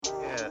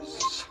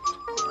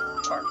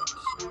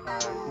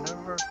I've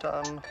never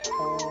done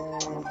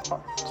whole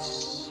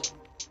hearts.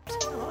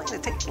 I'm willing to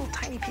take little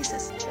tiny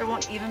pieces. There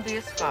won't even be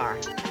a scar.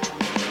 I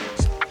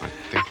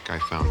think I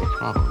found the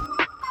problem.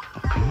 Oh,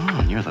 come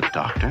on, you're the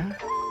doctor.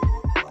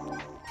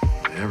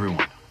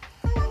 Everyone,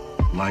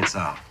 lights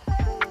out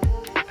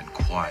and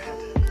quiet.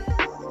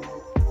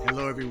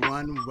 Hello,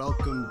 everyone.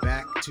 Welcome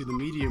back to the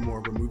Media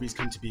Morgue, where movies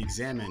come to be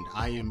examined.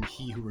 I am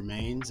He Who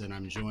Remains, and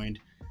I'm joined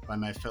by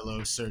my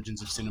fellow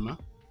surgeons of cinema.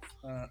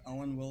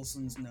 Owen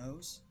Wilson's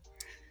nose.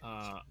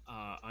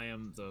 I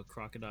am the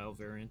crocodile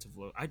variant of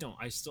Loki. I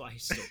still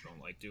don't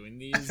like doing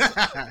these.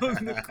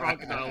 The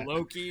crocodile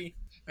Loki.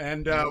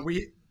 And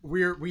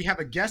we have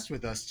a guest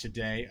with us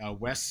today.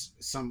 Wes,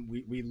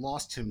 we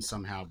lost him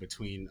somehow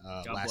between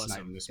last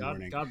night and this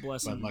morning. God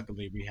bless but him.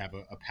 luckily we have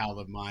a pal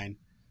of mine.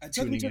 I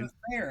took him to the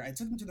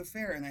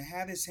fair, and I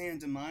had his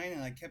hand in mine,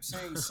 and I kept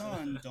saying,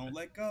 "Son, don't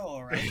let go,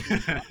 all right?"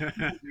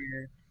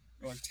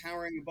 Or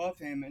towering above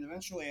him, and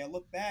eventually I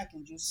looked back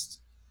and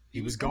just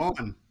he was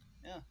gone.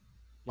 Yeah.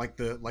 Like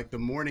the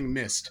morning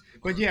mist.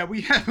 But yeah,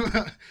 we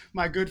have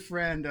my good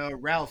friend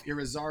Ralph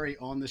Irizarry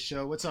on the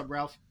show. What's up,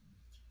 Ralph?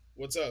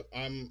 What's up?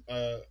 I'm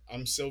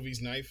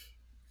Sylvie's knife.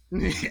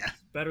 Yeah,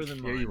 Better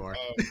than mine. Here you are.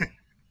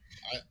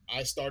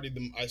 I started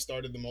the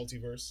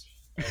multiverse.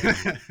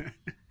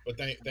 But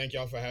thank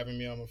y'all for having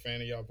me. I'm a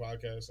fan of y'all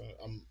podcast.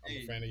 I'm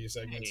a fan of your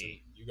segments. And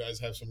you guys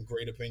have some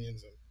great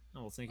opinions, and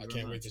Thank you. I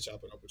can't wait to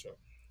chop it up with y'all.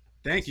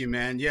 Thank you,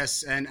 man.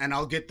 Yes, and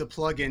I'll get the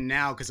plug in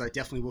now because I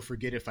definitely will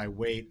forget if I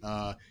wait.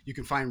 You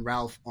can find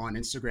Ralph on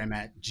Instagram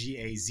at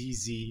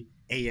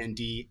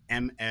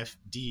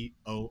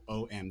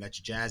GAZZANDMFDOOM. That's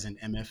Jazz and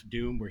MF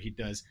Doom, where he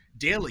does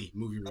daily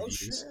movie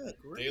reviews. Oh shit!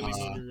 Daily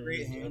movie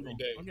reviews every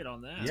day. I'll get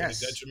on that. Yes.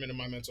 To the detriment of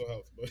my mental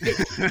health, but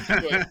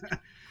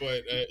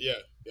yeah.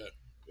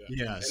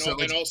 Yeah.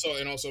 And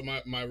also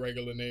my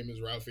regular name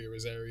is Ralphie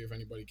Rosario, if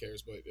anybody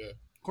cares. But yeah.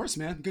 Of course,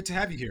 man. Good to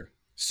have you here.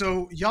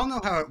 So y'all know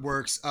how it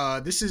works.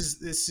 This is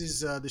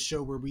the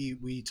show where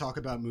we talk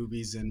about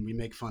movies and we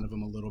make fun of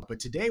them a little. But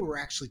today we're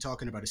actually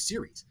talking about a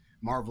series,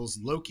 Marvel's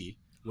Loki,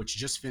 which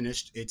just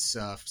finished its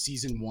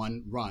season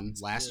 1 run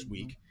last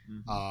week.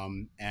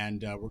 Mm-hmm.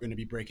 And we're going to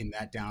be breaking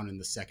that down in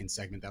the second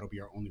segment. That'll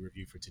be our only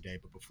review for today.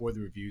 But before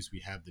the reviews, we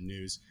have the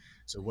news.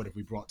 So what have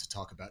we brought to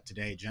talk about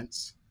today,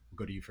 gents? We'll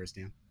go to you first,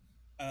 Dan.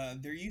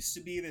 There used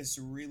to be this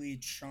really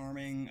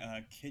charming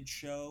kid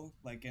show,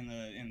 like in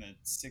the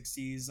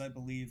 60s, I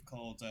believe,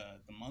 called The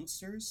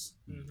Munsters.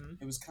 Mm-hmm.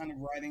 It was kind of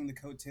riding the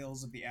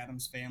coattails of the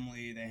Addams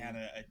Family. They had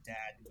a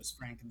dad who was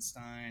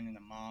Frankenstein and a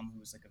mom who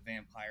was like a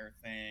vampire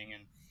thing,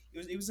 and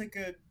it was like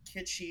a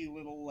kitschy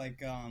little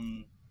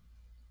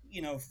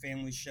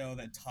family show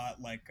that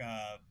taught like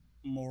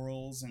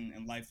morals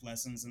and life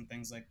lessons and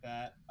things like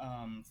that.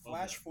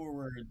 Flash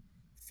forward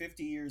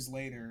 50 years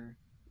later.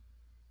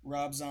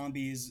 Rob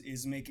Zombie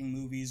is making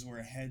movies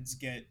where heads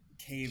get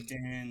caved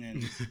in,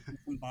 and the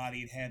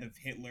disembodied head of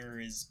Hitler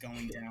is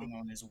going down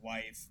on his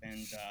wife,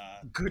 and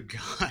good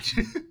God,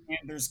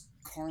 and there's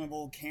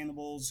carnival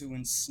cannibals who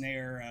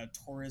ensnare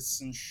tourists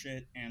and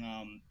shit, and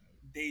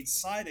they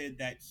decided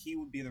that he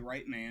would be the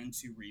right man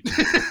to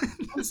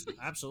reboot.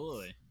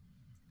 Absolutely.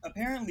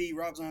 Apparently,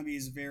 Rob Zombie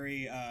is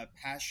very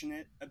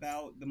passionate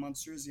about the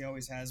Munsters. He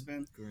always has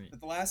been. Great. But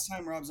the last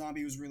time Rob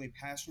Zombie was really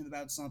passionate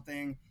about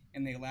something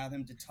and they allowed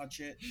him to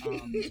touch it,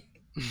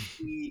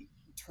 he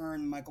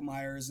turned Michael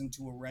Myers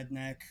into a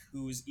redneck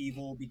who was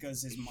evil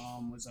because his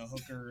mom was a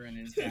hooker and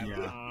his dad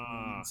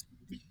was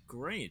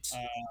great.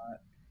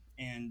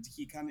 And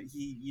he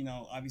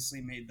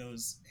obviously made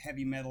those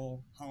heavy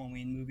metal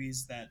Halloween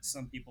movies that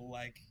some people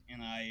like,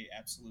 and I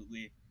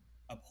absolutely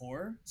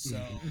abhor.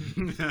 So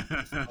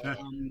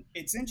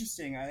it's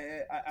interesting.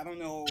 I don't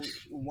know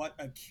what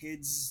a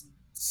kid's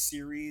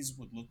series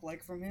would look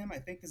like from him. I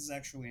think this is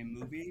actually a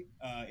movie.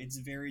 It's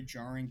very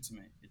jarring to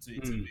me. It's a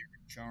very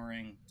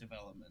jarring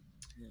development.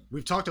 Yeah.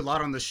 We've talked a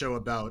lot on the show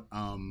about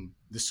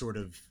the sort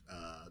of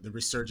the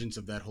resurgence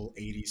of that whole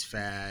 80s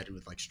fad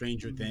with like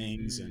Stranger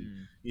Things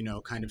and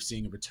kind of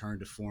seeing a return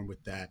to form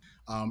with that.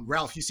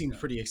 Ralph, you seem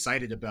pretty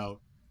excited about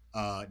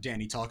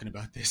Danny talking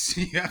about this.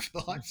 You have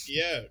thoughts?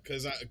 Yeah,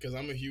 because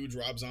I'm a huge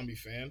Rob Zombie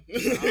fan.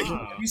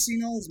 Have you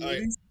seen all his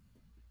movies?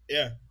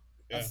 Yeah.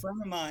 A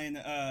friend of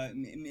mine,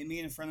 me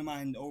and a friend of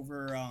mine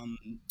over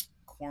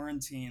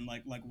quarantine,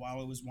 like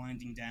while it was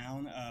winding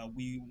down,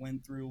 we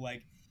went through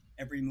like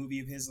every movie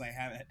of his that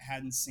I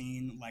hadn't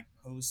seen like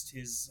post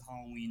his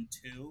Halloween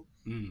 2.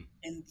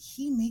 And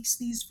he makes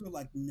these for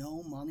like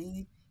no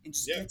money and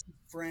just gets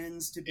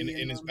friends to be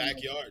in his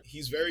backyard. Like,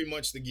 he's very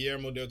much the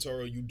Guillermo del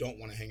Toro you don't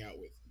want to hang out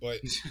with.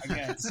 But I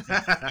guess.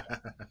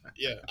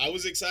 Yeah, I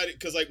was excited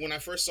because like when I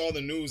first saw the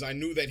news, I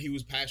knew that he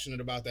was passionate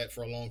about that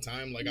for a long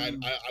time. Like I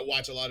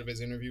watch a lot of his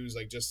interviews,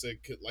 like just to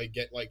like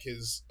get like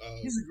his.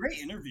 He's a great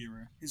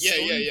interviewer. His yeah.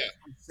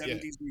 From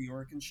 70s New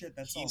York and shit.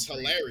 He's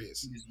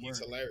hilarious. He's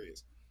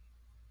hilarious.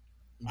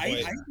 I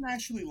even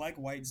actually like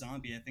White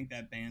Zombie. I think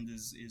that band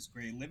is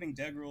great. Living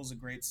Dead Girl is a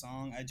great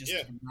song. I just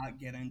cannot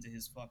get into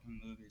his fucking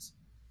movies.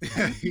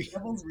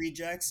 Devil's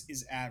Rejects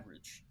is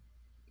average.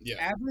 Yeah.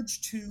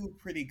 Average to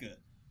pretty good.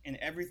 and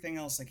everything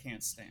else I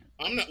can't stand.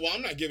 I'm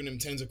not giving him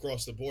tens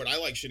across the board. I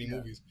like shitty Yeah.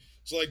 movies,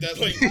 so like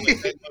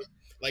that,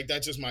 like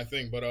that's just my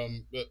thing. But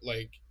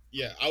like,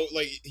 yeah, I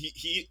like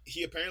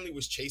he apparently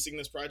was chasing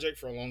this project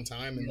for a long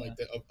time, and Yeah. like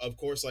of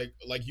course, like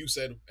you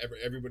said,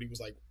 everybody was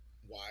like,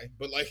 why?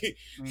 But like,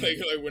 Mm.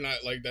 like we're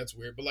not like that's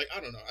weird. But like, I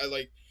don't know.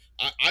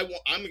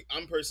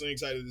 I'm personally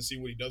excited to see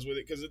what he does with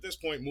it, because at this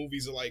point,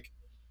 movies are like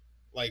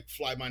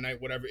Fly By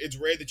Night, whatever. It's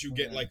rare that you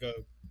get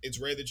it's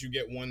rare that you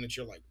get one that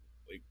you're like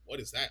what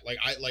is that?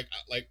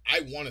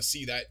 I want to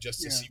see that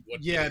just to see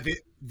what. Yeah,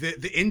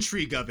 the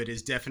intrigue of it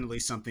is definitely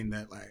something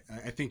that like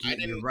I think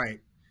you're right.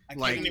 I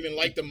didn't even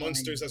like the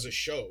Munsters as a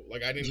show.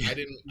 Like I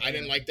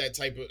didn't like that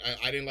type of.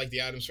 I didn't like the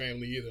Addams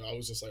Family either. I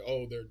was just like,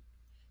 oh, they're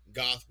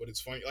goth, but it's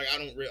funny. Like I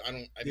didn't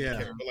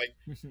care. But like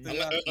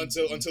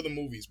until the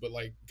movies, but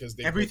like because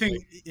everything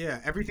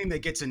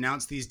that gets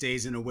announced these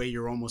days in a way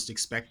you're almost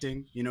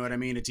expecting. You know what I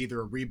mean? It's either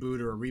a reboot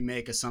or a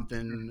remake of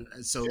something.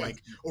 So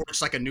like, or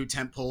it's like a new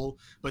tentpole.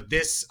 But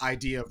this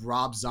idea of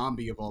Rob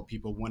Zombie of all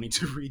people wanting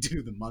to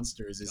redo the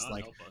Munsters is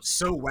like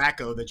so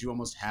wacko that you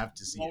almost have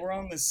to see. While we're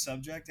on this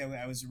subject,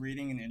 I was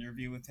reading an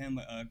interview with him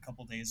a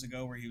couple days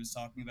ago where he was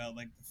talking about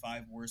like the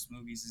 5 worst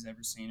movies he's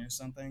ever seen or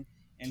something.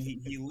 And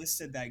he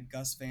listed that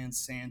Gus Van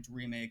Sant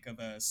remake of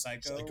a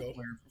Psycho.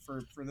 Where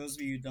for those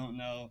of you who don't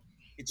know,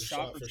 it's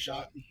shot for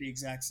shot. It's the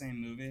exact same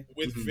movie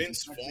with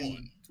Vince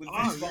Vaughn.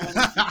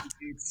 And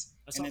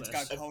it's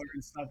got color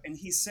and stuff. And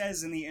he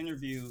says in the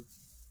interview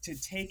to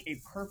take a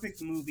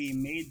perfect movie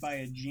made by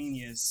a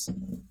genius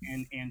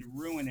and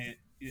ruin it.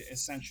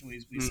 Essentially,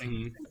 is what he's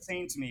saying. It's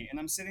insane to me. And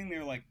I'm sitting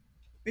there like,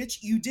 bitch,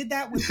 you did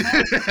that with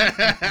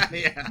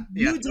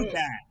You did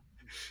that.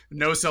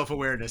 No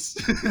self-awareness.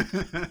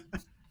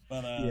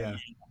 But yeah.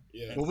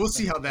 Well, we'll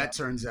see how that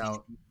turns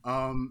out.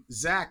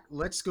 Zach,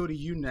 let's go to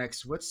you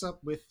next. What's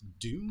up with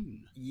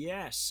Dune?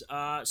 Yes.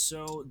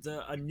 So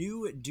a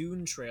new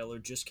Dune trailer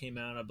just came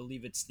out. I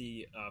believe it's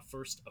the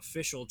first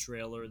official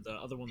trailer. The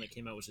other one that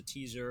came out was a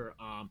teaser.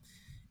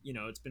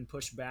 It's been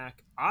pushed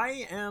back.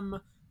 I am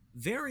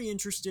very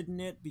interested in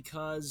it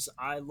because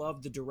I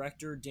love the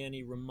director.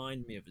 Danny,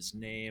 remind me of his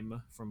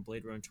name from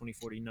Blade Runner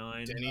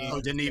 2049.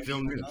 Denis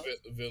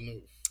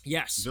Villeneuve.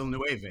 Yes.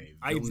 Villeneuve.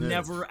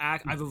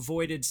 I've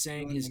avoided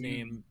saying his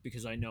name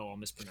because I know I'll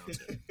mispronounce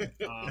it.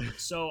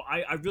 So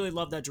I really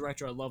love that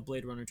director. I love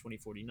Blade Runner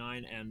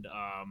 2049 and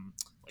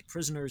like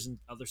Prisoners and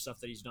other stuff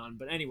that he's done.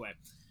 But anyway,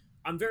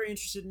 I'm very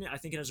interested in it. I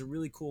think it has a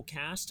really cool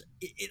cast.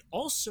 It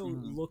also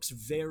looks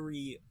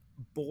very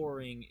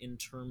boring in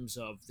terms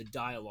of the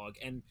dialogue,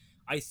 and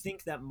I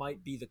think that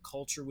might be the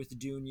culture with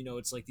Dune.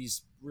 It's like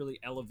these really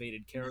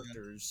elevated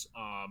characters.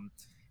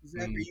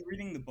 Zach, are you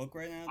reading the book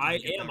right now? I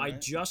am. Right? I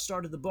just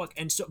started the book,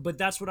 and but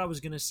that's what I was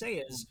gonna say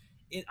is.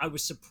 I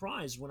was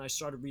surprised when I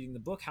started reading the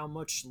book how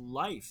much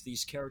life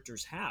these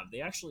characters have. They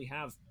actually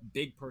have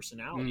big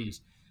personalities.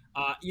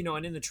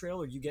 And in the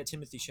trailer you get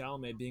Timothée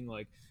Chalamet being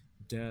like,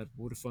 Dad,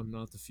 what if I'm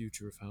not the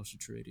future of House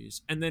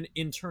Atreides? And then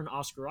in turn,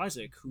 Oscar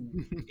Isaac, who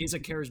is a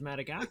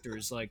charismatic actor,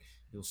 is like,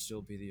 you'll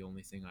still be the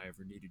only thing I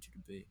ever needed you to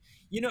be.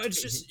 It's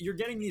just, you're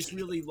getting these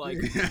really like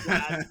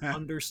flat,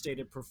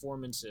 understated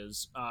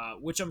performances,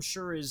 which I'm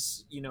sure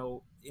is,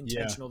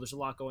 intentional. There's a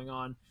lot going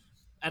on.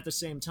 At the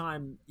same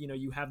time,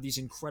 you have these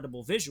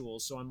incredible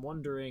visuals. So I'm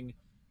wondering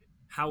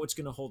how it's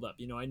going to hold up.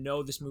 I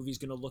know this movie is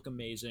going to look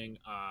amazing,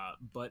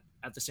 but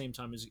at the same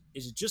time, is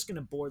it just going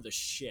to bore the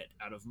shit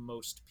out of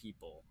most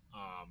people?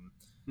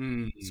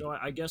 So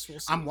I guess we'll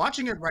see. I'm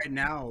watching it right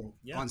now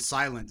on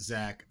silent,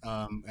 Zach.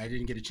 I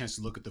didn't get a chance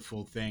to look at the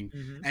full thing.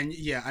 And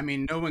I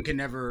mean, no one can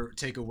ever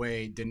take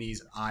away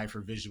Denis' eye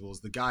for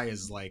visuals. The guy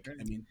is like,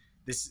 I mean,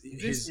 is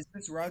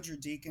this Roger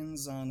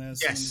Deakins on this?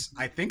 Yes,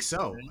 I think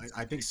so.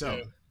 I think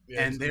so.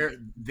 Yeah, and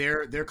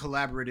their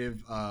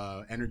collaborative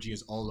energy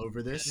is all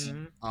over this.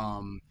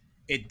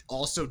 It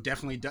also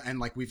definitely and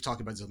like we've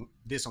talked about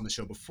this on the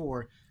show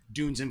before,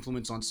 Dune's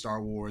influence on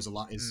Star Wars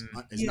is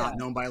not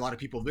known by a lot of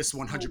people. This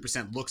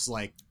 100% looks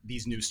like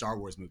these new Star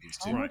Wars movies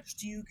too. How much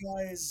do you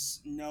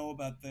guys know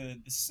about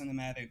the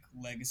cinematic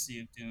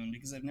legacy of Dune?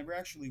 Because I've never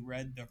actually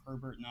read the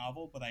Herbert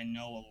novel, but I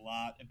know a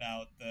lot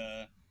about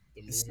the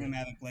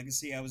cinematic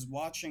legacy. I was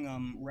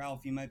watching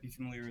Ralph, you might be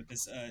familiar with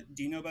this.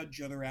 Do you know about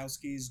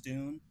Jodorowsky's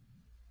Dune?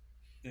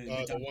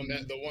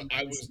 The one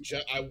I was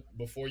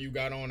before you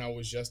got on, I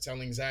was just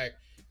telling Zach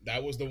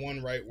that was the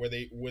one, right, where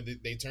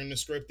they turned the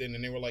script in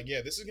and they were like,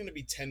 yeah, this is going to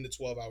be 10 to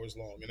 12 hours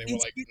long, and they were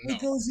like, no,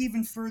 it goes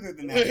even further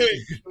than that.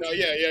 No,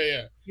 yeah.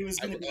 It was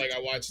going to be I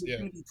watched. It was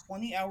going to be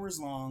 20 hours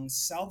long.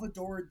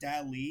 Salvador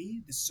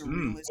Dali, the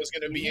surrealist, was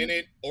going to be in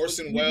it.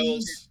 Orson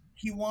Welles.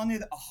 He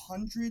wanted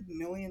 $100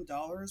 million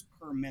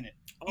per minute,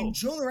 and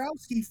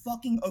Jodorowsky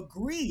fucking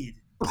agreed.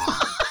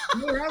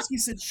 Jodorowsky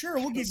said, "Sure,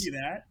 we'll give you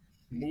that."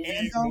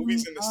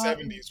 Movies in the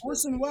 70s.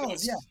 Orson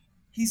Welles,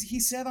 he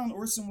said on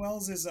Orson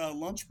Welles'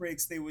 lunch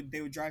breaks they would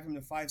drive him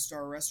to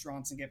 5-star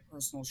restaurants and get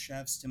personal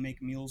chefs to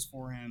make meals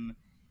for him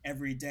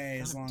every day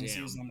as long as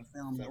he was on the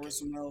film. But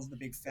Orson Welles, the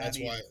big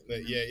fatty. That's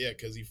why,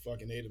 because he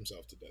fucking ate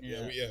himself to death.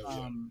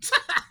 Yeah.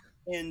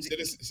 And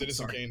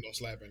Citizen Kane don't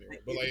slap anyway,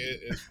 but like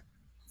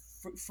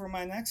for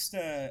my next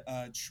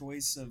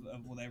choice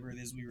of whatever it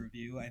is we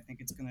review, I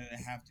think it's gonna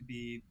have to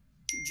be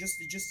just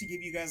to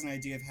give you guys an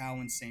idea of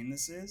how insane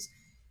this is.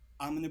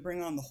 I'm gonna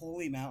bring on The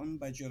Holy Mountain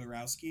by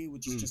Jodorowsky,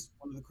 which is Mm. just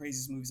one of the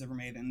craziest movies ever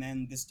made, and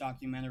then this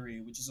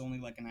documentary, which is only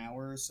like an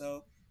hour or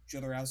so,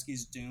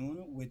 Jodorowsky's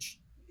Dune, which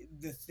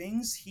the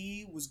things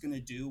he was gonna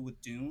do with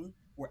Dune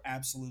were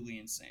absolutely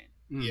insane.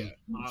 Yeah. I'd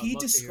He love to hear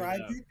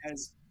described that. it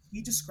as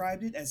he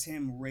described it as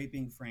him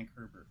raping Frank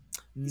Herbert.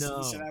 He said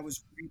No. I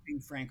was raping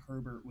Frank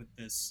Herbert with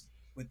this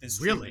treatment.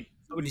 Really?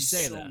 How would he It was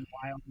say so that?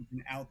 wild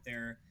and out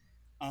there.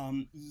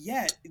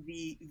 Yet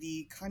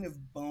the kind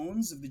of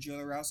bones of the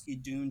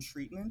Jodorowsky Dune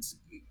treatment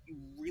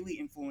really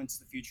influenced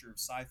the future of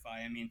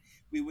sci-fi. I mean,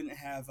 we wouldn't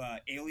have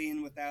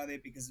Alien without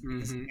it because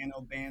Mhm. Dan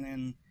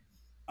O'Bannon.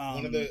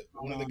 One of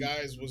the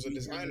guys was a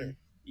designer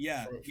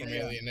Yeah, from yeah.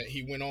 Alien. That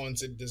he went on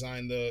to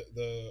design the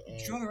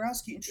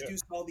Jodorowsky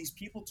introduced all these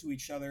people to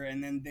each other,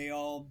 and then they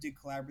all did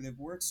collaborative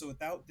work. So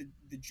without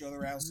the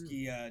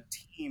Jodorowsky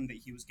team that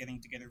he was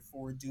getting together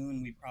for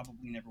Dune, we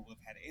probably never would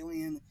have had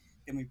Alien.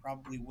 Then we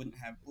probably wouldn't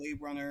have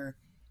Blade Runner,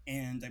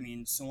 and I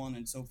mean, so on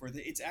and so forth.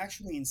 It's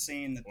actually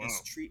insane that this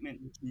Wow.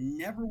 treatment, which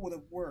never would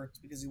have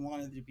worked because he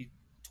wanted it to be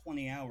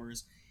 20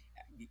 hours,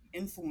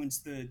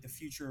 influenced the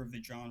future of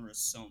the genre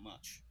so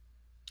much.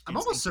 I'm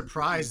almost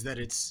surprised that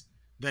it's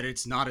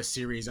not a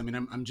series. I mean,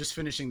 I'm just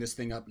finishing this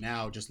thing up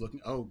now, just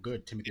looking. Oh,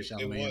 good, Timothy it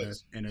Chalamet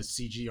was. in a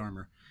CG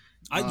armor.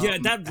 Yeah,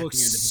 at that the looks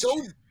end of the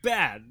so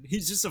bad.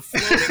 He's just a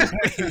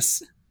floating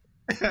face.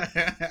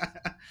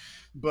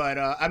 But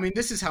I mean,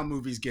 this is how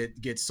movies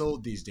get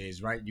sold these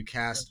days, right? You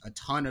cast a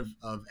ton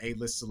of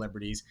A-list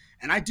celebrities,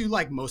 and I do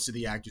like most of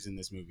the actors in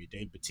this movie: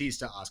 Dave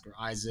Bautista, Oscar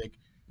Isaac,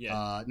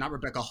 Yeah. not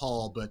Rebecca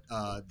Hall, but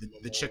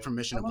the chick from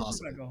Mission I love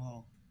Impossible. Rebecca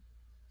Hall.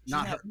 She's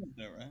Not her. in it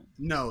though, right?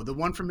 No, the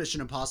one from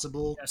Mission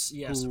Impossible.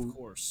 Yes, of who,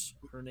 course.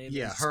 Her name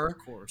Yeah, is her. Of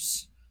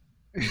course.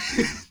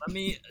 Let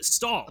me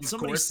stall. Of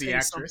Somebody course, the say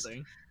actress.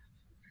 something.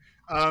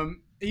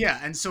 Yeah,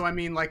 and so I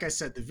mean, like I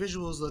said, the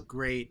visuals look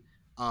great.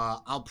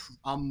 I'll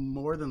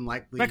more than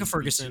likely Rebecca be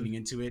Ferguson. tuning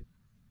into it.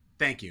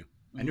 Thank you.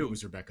 I knew it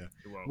was Rebecca.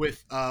 You're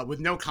welcome. With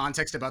no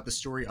context about the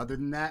story other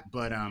than that,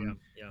 but Yeah.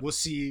 we'll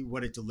see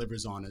what it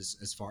delivers on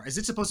as far. Is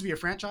it supposed to be a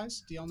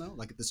franchise? Do y'all know?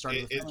 Like at the start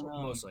of the franchise?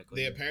 Most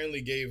likely. They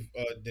apparently gave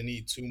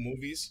Denis 2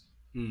 movies.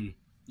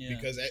 Yeah.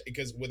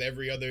 Because with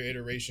every other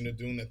iteration of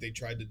Dune that they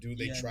tried to do,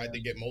 they tried to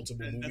get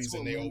multiple movies,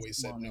 and they always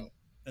said no.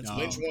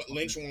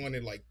 Lynch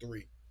wanted like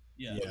 3.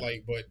 Yeah.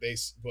 But they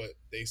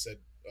said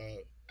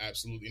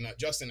absolutely not.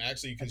 Justin,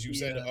 actually, because you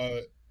said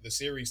the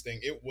series thing,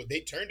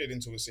 they turned it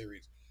into a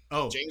series.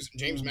 Oh, James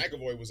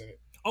McAvoy was in it.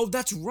 Oh,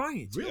 that's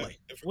right. Really?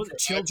 Was it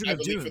Children I of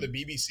believe Dune? for the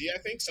BBC, I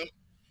think some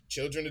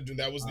Children of Dune.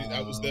 That was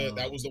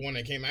the one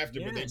that came after.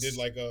 But they did Yes.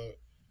 like a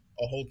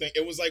whole thing.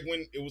 It was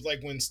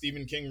like when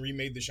Stephen King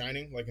remade The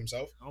Shining, like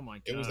himself. Oh my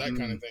god. It was that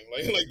kind of thing.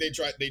 Like they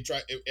tried.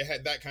 It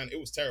had that kind. It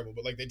was terrible,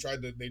 but like they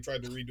tried to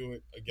redo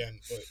it again.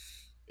 But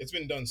it's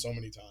been done so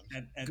many times.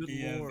 At the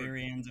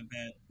very end of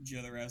that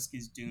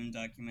Jodorowsky's Dune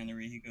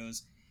documentary, he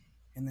goes,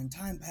 and then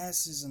time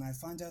passes, and I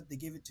find out they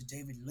gave it to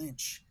David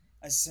Lynch.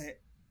 I say,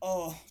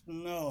 oh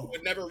no!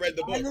 I never read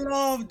the book. I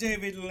love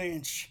David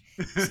Lynch.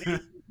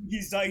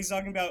 He's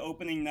talking about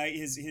opening night.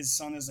 His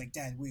son is like,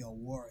 Dad, we are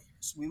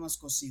warriors. We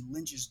must go see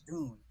Lynch's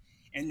Dune.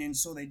 And then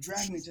so they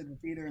drag me to the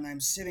theater, and I'm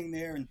sitting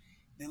there, and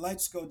the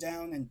lights go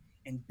down,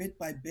 and bit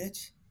by bit,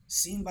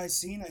 scene by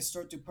scene, I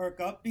start to perk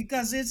up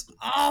because it's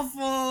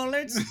awful.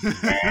 It's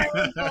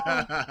terrible.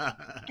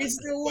 It's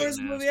the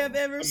worst movie I've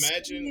ever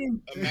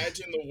seen.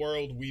 Imagine the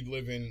world we'd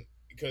live in,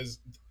 because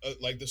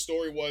like the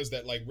story was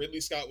that like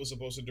Ridley Scott was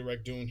supposed to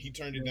direct Dune. He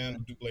turned it down to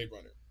do Blade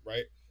Runner,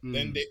 right?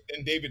 Then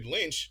David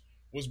Lynch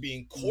was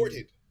being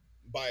courted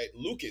by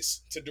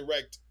Lucas to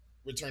direct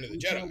Return of the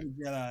Jedi.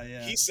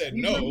 Yeah. He said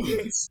no.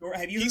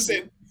 Have you heard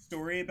the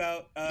story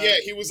about?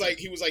 He was like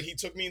he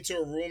took me into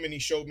a room and he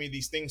showed me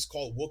these things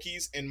called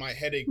Wookiees, and my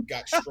headache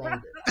got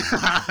stronger.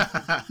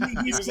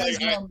 he was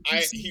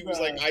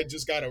like I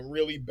just got a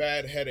really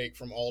bad headache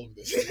from all of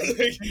this.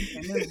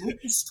 And then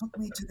Lucas took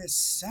me to this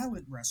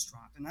salad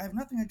restaurant, and I have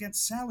nothing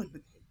against salad,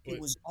 but it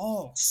was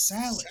all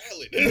salad.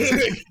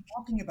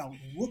 Talking about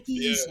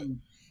Wookiees and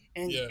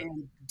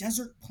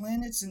desert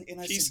planets, and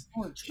I said,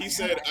 George, he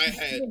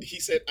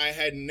said I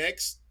had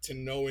next to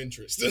no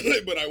interest,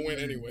 but I went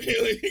anyway.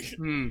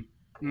 David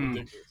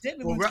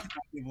Lynch could not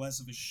give less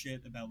of a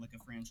shit about like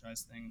a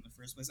franchise thing in the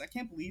first place. I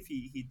can't believe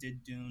he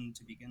did Dune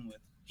to begin with.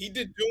 He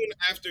did Dune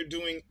after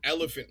doing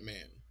Elephant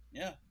Man.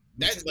 Yeah.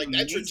 That's like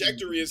that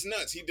trajectory is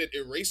nuts. He did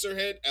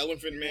Eraserhead,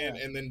 Elephant Man,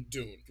 and then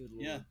Dune.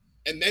 Yeah.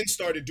 And then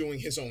started doing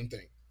his own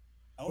thing.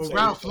 Well,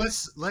 Ralph,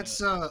 let's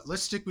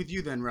stick with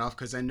you then, Ralph,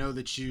 because I know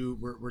that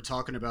we're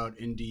talking about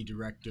indie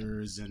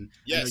directors, and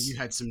I know you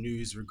had some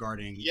news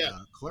regarding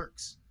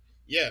Clerks.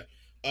 Yeah.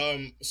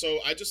 So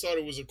I just thought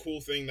it was a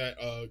cool thing that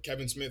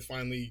Kevin Smith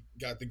finally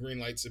got the green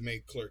light to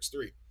make Clerks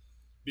 3,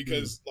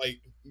 because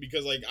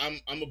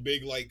I'm a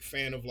big like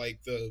fan of like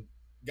the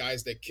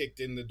guys that kicked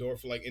in the door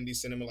for like indie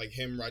cinema, like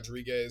him,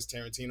 Rodriguez,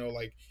 Tarantino,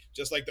 like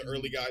just like the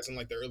early guys in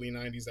like the early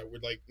 '90s that were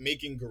like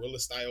making guerrilla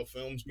style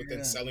films, but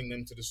then selling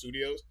them to the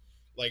studios.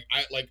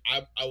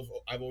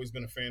 I've always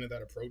been a fan of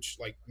that approach,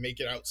 like make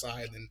it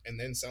outside and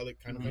then sell it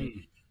kind of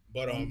thing.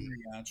 But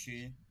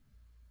Mariachi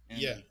and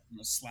yeah,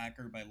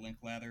 Slacker by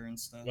Linklater and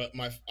stuff. But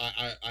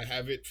I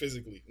have it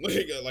physically,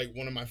 like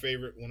one of my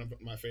favorite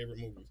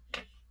movies.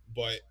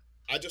 But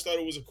I just thought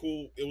it was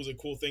a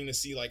cool thing to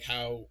see, like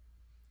how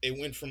it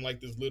went from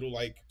like this little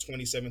like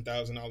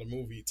 $27,000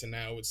 movie to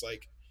now it's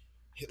like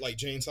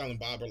Jay and Silent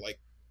Bob are like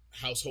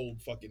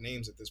household fucking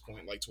names at this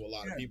point, like to a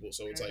lot of people.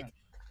 So it's like,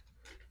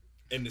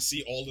 and to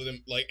see all of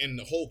them, like, and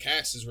the whole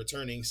cast is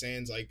returning,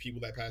 sans like people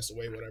that passed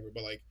away, whatever.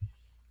 But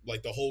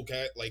like the whole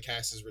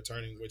cast is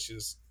returning, which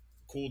is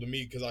cool to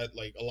me because I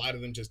like a lot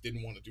of them just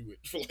didn't want to do it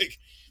for like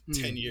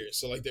 10 years.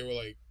 So like they were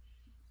like,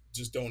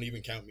 just don't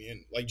even count me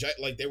in. Like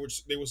they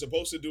were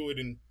supposed to do it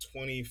in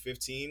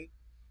 2015,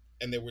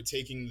 and they were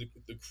taking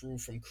the crew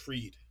from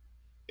Creed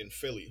in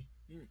Philly,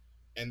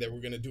 and they were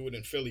gonna do it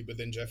in Philly, but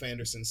then Jeff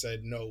Anderson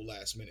said no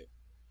last minute,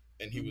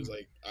 and he was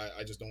like,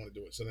 I just don't want to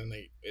do it. So then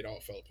it all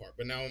fell apart.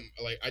 But now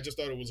like I just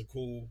thought it was a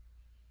cool,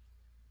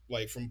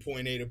 like from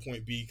point A to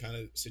point B kind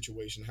of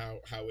situation, how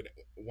it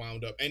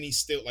wound up. And he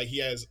still like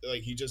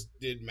he just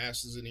did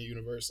Masters in the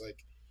Universe,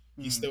 like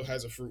he still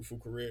has a fruitful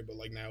career, but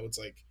like now it's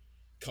like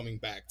coming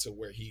back to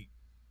where he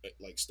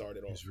like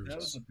started off. That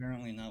was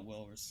apparently not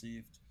well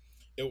received.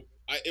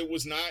 It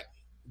was not,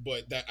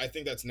 but that I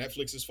think that's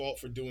Netflix's fault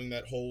for doing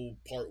that whole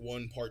part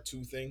 1, part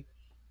 2 thing.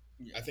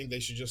 Yeah. I think they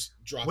should just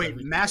drop. Wait,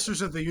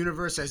 Masters of the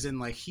Universe, as in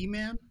like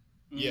He-Man?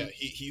 Yeah,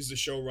 he's the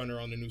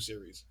showrunner on the new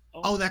series.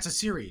 Oh, that's a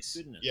series.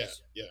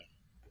 Goodness. Yeah.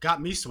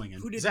 Got me swinging.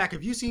 Zach,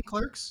 have you seen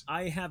Clerks?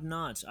 I have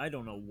not. I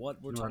don't know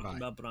what we're talking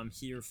about, but I'm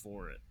here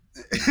for it.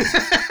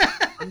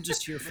 I'm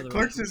just here for the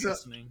Clerks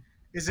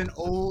is an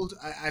old,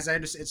 as I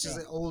understand, it's just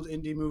an old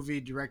indie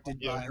movie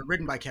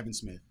written by Kevin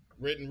Smith.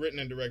 Written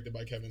and directed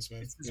by Kevin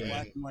Smith. It's this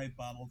black and white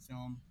bobble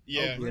film.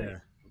 Yeah. Oh, yeah.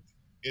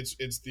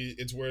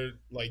 It's where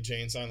like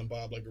Jay and Silent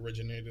Bob like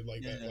originated,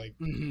 like that, like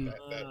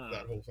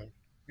that whole thing.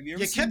 Have you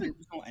ever seen the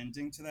original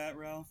ending to that,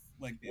 Ralph?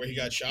 Like where he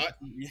got shot?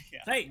 Yeah.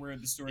 Hey, where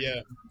the story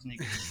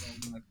naked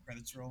in the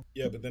credits roll.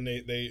 Yeah, but then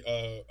they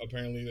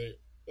apparently they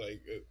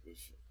like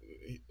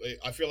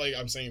I feel like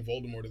I'm saying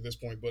Voldemort at this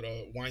point, but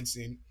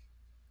Weinstein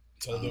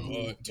told him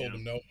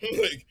no,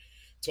 like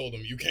told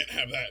him you can't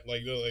have that,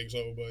 like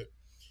so,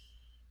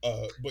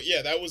 but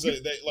yeah, that was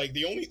like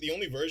the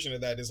only version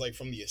of that is like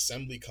from the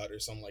assembly cut or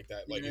something like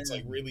that. Like it's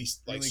like really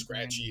like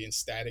scratchy and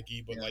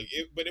staticky, but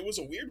but it was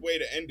a weird way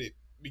to end it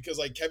because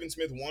like Kevin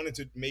Smith wanted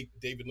to make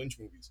David Lynch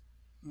movies,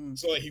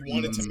 so like he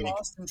wanted to make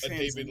a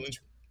David Lynch.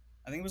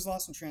 I think it was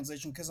lost in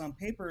translation because on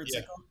paper it's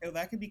like, oh,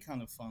 that could be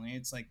kind of funny.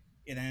 It's like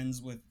it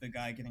ends with the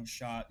guy getting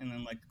shot and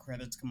then like the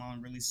credits come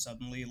on really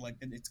suddenly, like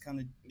it's kind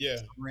of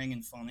ring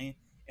and funny.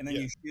 And then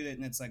you shoot it,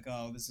 and it's like,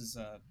 oh, this is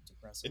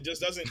depressing. It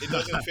just doesn't. It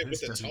doesn't fit with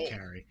the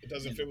tone. It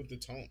doesn't fit with the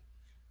tone.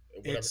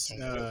 Whatever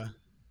tone.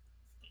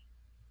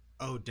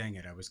 Oh dang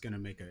it! It was gonna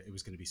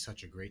be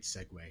such a great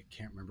segue.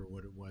 Can't remember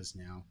what it was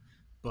now,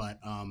 but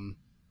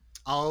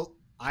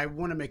I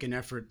want to make an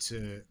effort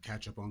to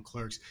catch up on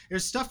Clerks.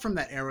 There's stuff from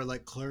that era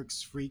like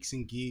Clerks, Freaks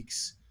and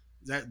Geeks.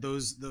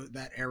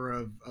 That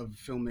era of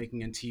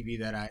filmmaking and TV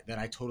that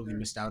I totally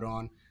missed out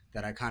on.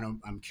 That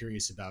I'm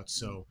curious about.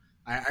 So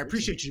I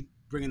appreciate you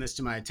bringing this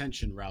to my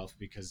attention, Ralph,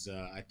 because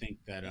I think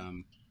that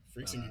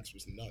Freaks and Geeks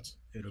was nuts.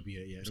 It'll be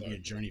a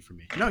journey for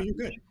me. No, you're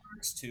good.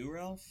 Clerks 2,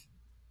 Ralph.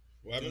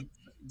 What? Do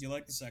you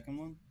like the second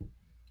one?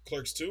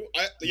 Clerks 2?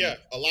 Yeah,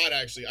 a lot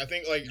actually. I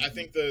think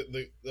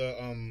the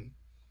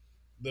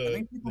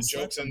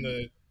jokes and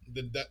the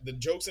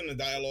jokes and the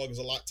dialogue is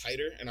a lot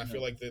tighter, and I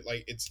feel like that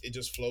like it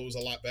just flows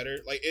a lot better.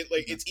 Like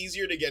it's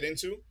easier to get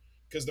into.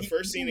 Because the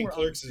first scene in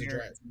Clerks is a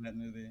drag. That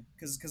movie,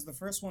 because the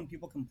first one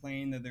people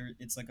complain that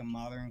it's like a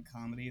modern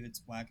comedy that's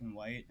black and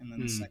white, and then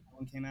the second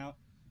one came out,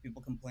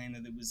 people complained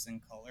that it was in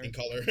color.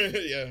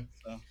 Yeah.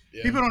 So.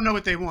 Yeah. People don't know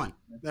what they want.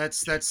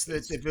 That's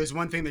if there's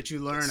one thing that you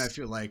learn, I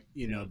feel like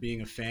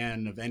being a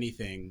fan of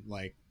anything,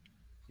 like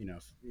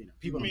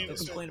people. Complain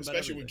about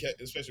especially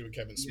with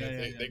Kevin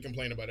Smith, they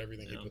complain about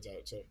everything he puts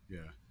out. So yeah.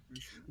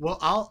 Well,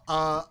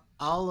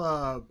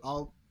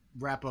 I'll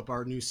wrap up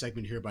our new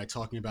segment here by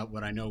talking about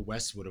what I know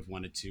Wes would have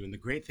wanted to. And the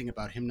great thing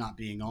about him not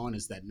being on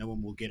is that no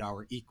one will get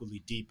our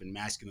equally deep and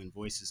masculine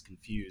voices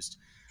confused.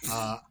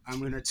 I'm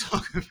going to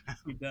talk about...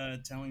 Keep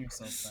telling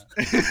yourself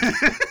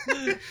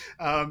that.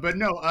 But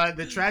no,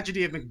 the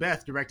Tragedy of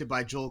Macbeth, directed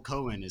by Joel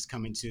Cohen, is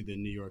coming to the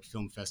New York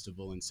Film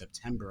Festival in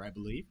September, I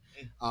believe.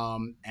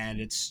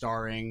 And it's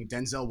starring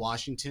Denzel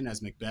Washington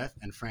as Macbeth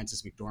and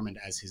Frances McDormand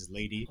as his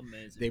lady.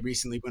 Amazing. They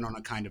recently went on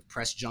a kind of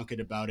press junket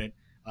about it.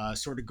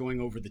 Sort of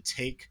going over the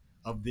take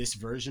of this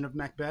version of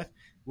Macbeth,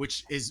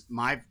 which is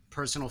my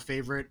personal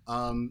favorite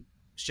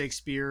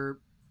Shakespeare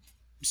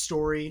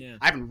story. Yeah.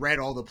 I haven't read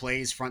all the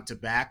plays front to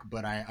back,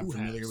 but I'm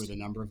familiar with a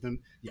number of them.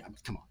 Yeah,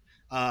 come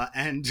on.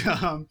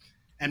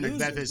 And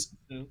Macbeth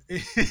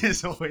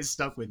is always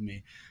stuck with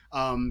me.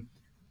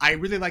 I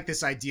really like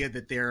this idea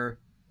that they're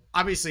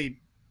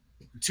obviously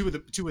two of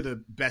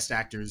the best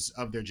actors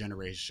of their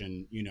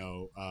generation,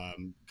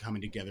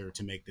 coming together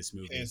to make this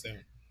movie. Hands down.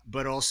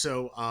 But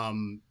also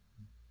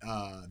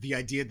the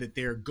idea that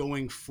they're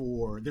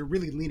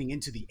really leaning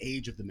into the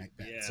age of the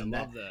Macbeths, Yeah, and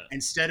love that.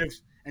 instead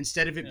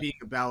of it being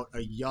about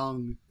a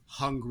young,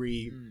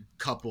 hungry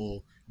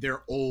couple,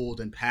 they're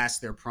old and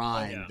past their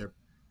prime. Yeah. They're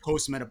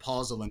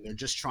postmenopausal, and they're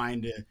just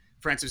trying to.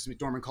 Francis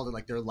McDormand called it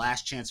like their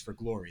last chance for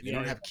glory. They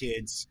don't have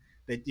kids.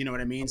 That you know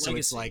what I mean. So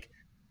it's like,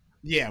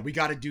 yeah, we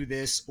got to do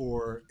this,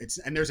 or it's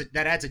and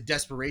that adds a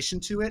desperation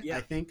to it. Yeah.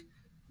 I think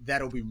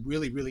that'll be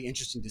really really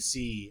interesting to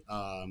see.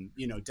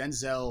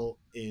 Denzel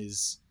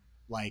is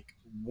like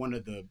one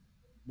of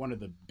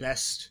the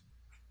best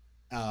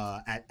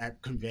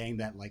at conveying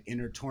that like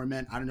inner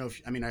torment. I don't know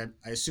if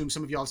I assume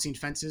some of y'all have seen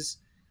Fences,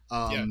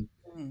 Yeah.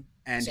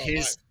 and Saw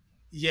it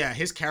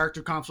his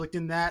character conflict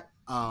in that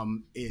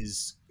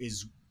is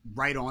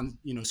right on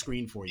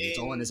screen for you. It's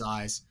all in his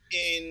eyes.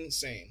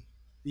 Insane.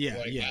 Yeah,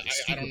 Like, yeah.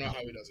 I don't know how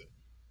he does it.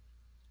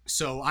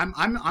 So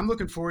I'm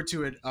looking forward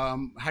to it.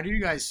 How do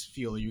you guys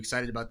feel? Are you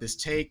excited about this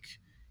take?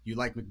 You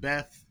like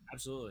Macbeth?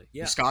 Absolutely.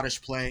 Yeah. The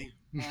Scottish play?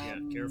 Yeah,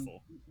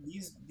 careful.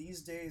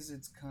 These days,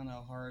 it's kind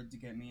of hard to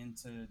get me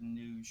into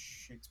new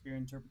Shakespeare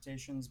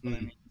interpretations, but I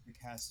mean, the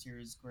cast here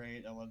is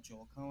great. I love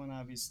Joel Cohen,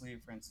 obviously.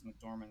 Francis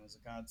McDormand is a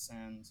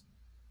godsend.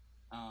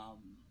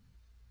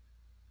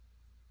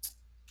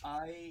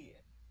 I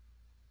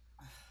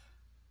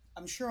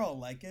I'm sure I'll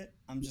like it.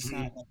 I'm just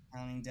not like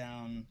counting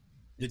down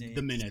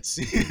the minutes.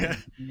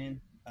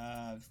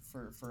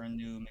 For a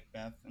new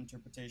Macbeth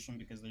interpretation,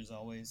 because there's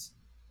always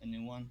a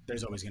new one.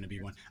 There's always going to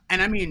be one.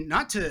 And I mean,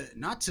 not to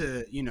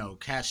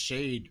cast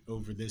shade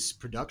over this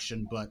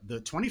production, but the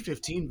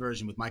 2015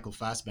 version with Michael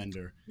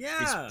Fassbender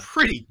is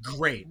pretty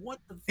great. What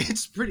the?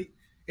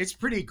 It's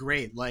pretty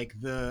great. Like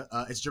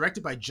it's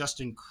directed by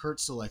Justin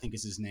Kurtzel, I think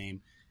is his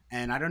name,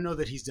 and I don't know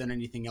that he's done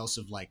anything else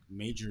of like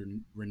major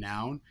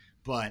renown.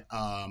 But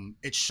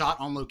it's shot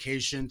on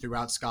location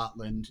throughout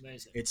Scotland.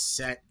 Amazing. It's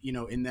set,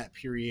 in that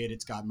period.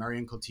 It's got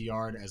Marion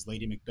Cotillard as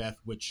Lady Macbeth,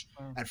 which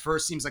at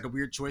first seems like a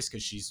weird choice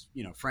because she's,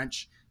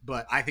 French,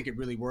 but I think it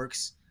really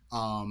works.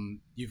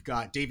 You've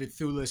got David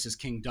Thewlis as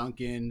King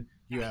Duncan.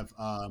 You have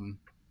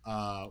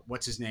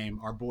what's his name?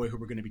 Our boy who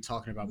we're going to be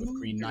talking about with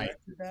Green Knight.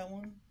 That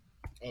one?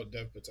 Oh,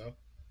 Dev Patel.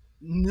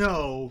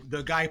 No,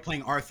 the guy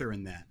playing Arthur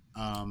in that.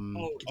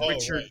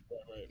 Richard.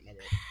 Right. My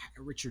bad.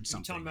 Richard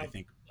something. Talking about, I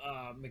think.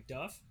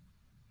 Macduff.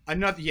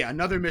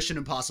 Another Mission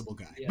Impossible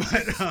guy. Yeah,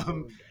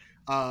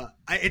 but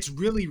it's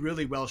really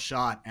really well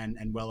shot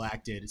and well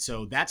acted.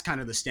 So that's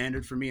kind of the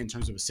standard for me in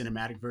terms of a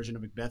cinematic version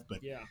of Macbeth. But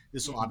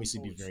this will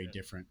obviously be very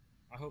different.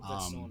 I hope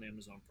that's still on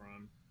Amazon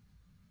Prime.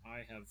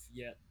 I have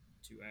yet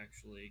to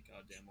actually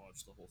goddamn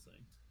watch the whole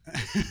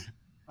thing.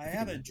 I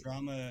had a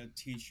drama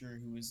teacher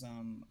who was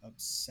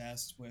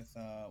obsessed with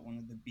one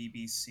of the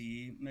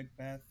BBC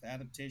Macbeth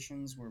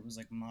adaptations, where it was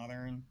like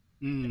modern.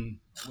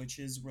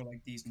 Witches were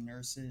like these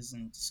nurses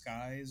in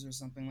disguise or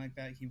something like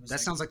that. That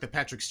sounds like the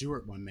Patrick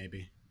Stewart one,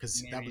 maybe,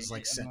 because that was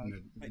like set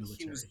in the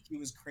military. He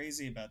was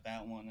crazy about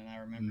that one, and I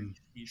remember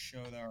he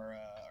showed our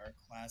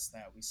class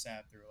that. We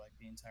sat through like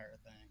the entire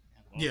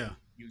thing, and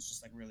he was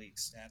just like really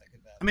ecstatic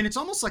about it. I mean, it's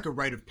almost like a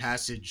rite of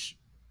passage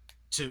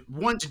to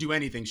do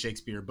anything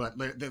Shakespeare, but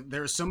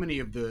there are so many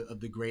of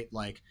the great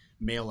like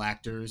male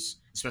actors,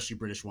 especially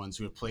British ones,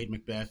 who have played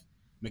Macbeth.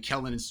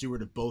 McKellen and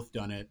Stewart have both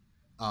done it.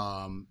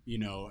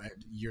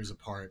 Years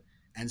apart.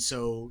 And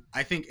so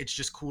I think it's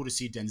just cool to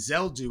see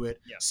Denzel do it.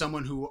 Yeah.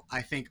 Someone who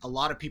I think a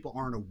lot of people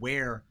aren't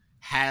aware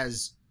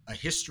has a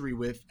history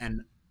with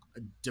and a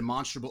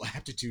demonstrable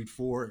aptitude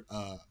for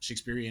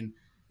Shakespearean,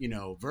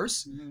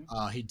 verse.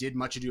 He did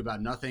Much Ado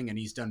About Nothing, and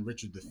he's done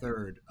Richard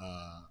III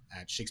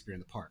at Shakespeare in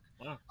the Park.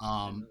 Wow.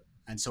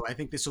 And so I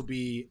think this will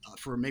be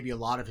for maybe a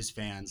lot of his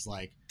fans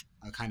like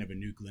a kind of a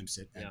new glimpse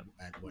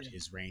at what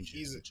his range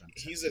is.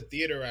 He's a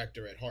theater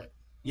actor at heart.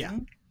 Yeah.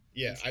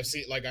 Yeah, I've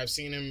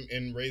seen him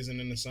in Raisin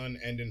in the Sun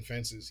and in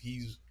Fences.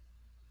 He's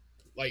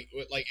like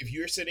if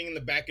you're sitting in the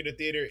back of the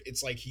theater,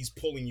 it's like he's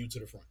pulling you to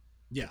the front.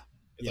 Yeah,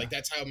 it's like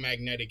that's how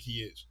magnetic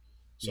he is.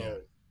 So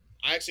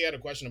I actually had a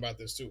question about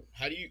this too.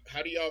 How do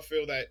y'all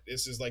feel that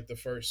this is like the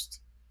first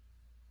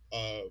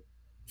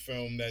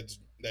film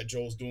that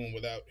Joel's doing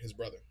without his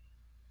brother?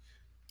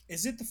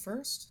 Is it the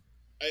first?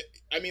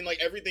 I mean, like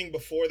everything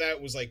before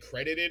that was like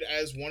credited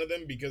as one of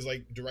them because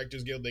like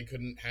Directors Guild they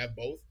couldn't have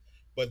both.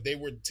 But they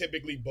were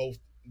typically both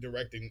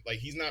directing. Like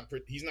he's not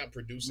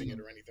producing it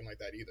or anything like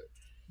that either.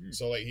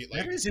 So like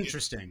that is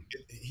interesting.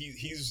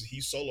 He's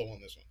solo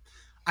on this one.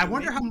 I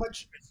wonder how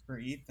much for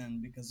Ethan,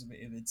 because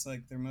if it's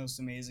like their most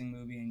amazing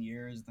movie in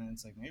years, then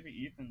it's like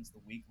maybe Ethan's the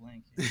weak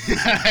link.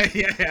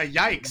 Yeah,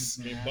 yikes.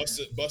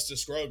 Buster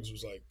Scruggs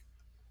was like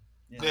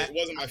it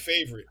wasn't my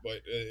favorite,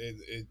 but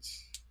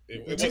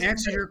it to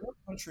answer your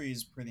Country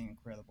is pretty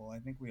incredible. I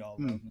think we all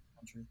love No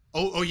Country.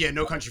 Oh yeah,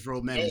 No Country for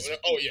Old Men.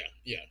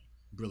 Yeah.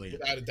 Brilliant.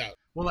 Without a doubt.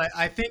 Well,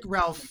 I think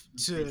Ralph,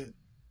 to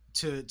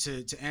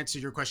answer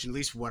your question, at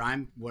least what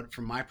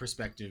from my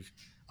perspective,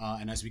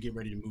 and as we get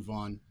ready to move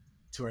on,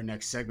 to our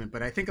next segment.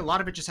 But I think a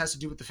lot of it just has to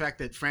do with the fact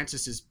that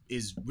Frances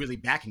is really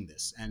backing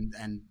this, and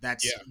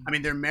that's, Yeah, I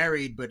mean, they're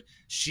married, but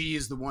she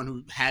is the one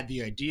who had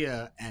the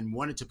idea and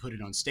wanted to put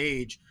it on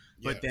stage.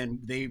 yeah, But then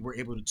they were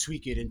able to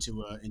tweak it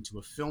into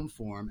a film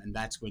form, and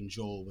that's when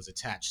Joel was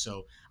attached.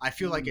 So I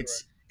feel like you're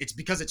right. it's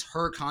because it's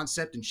her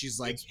concept, and she's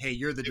like, It's "Hey,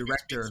 you're the if it's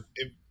director."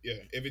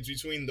 if it's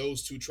between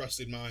those two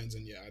trusted minds,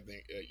 and yeah, I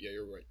think yeah,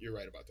 you're right. You're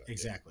right about that.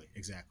 Exactly,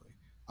 exactly.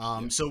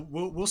 Yeah, So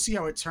we'll see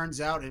how it turns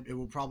out. It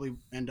will probably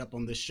end up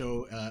on this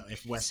show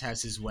if Wes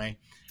has his way.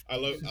 I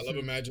love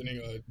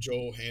imagining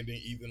Joel handing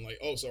Ethan like,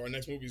 oh, so our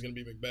next movie is gonna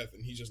be Macbeth,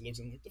 and he just looks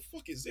at him like, the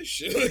fuck is this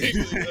shit? Like,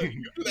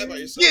 you do that by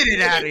yourself. Get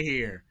it out of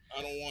here.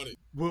 I don't want it.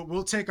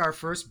 We'll take our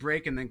first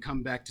break and then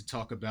come back to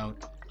talk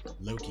about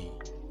Loki.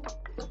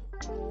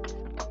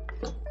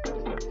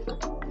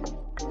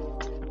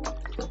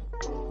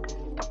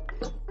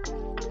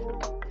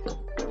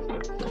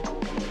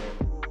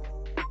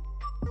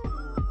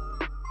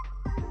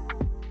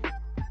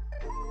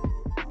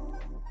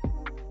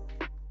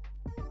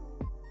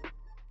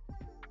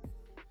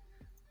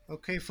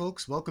 Okay,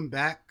 folks, welcome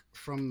back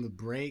from the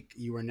break.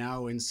 You are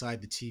now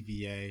inside the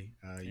TVA.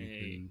 You've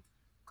been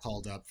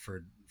called up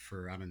for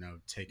I don't know,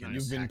 taking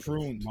You've a been pack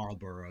pruned. of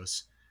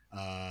Marlboros.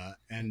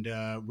 And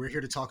we're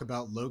here to talk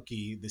about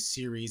Loki, the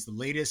series, the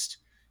latest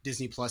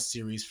Disney Plus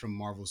series from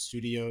Marvel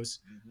Studios.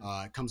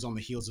 It comes on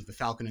the heels of The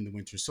Falcon and the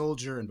Winter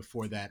Soldier, and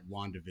before that,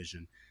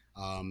 WandaVision,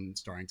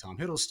 starring Tom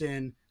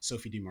Hiddleston,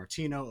 Sophie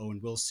DiMartino, Owen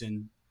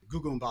Wilson,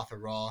 Gugu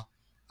Mbatha Raw,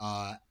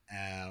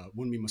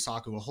 Wunmi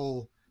Mosaku, a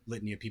whole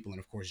litany of people, and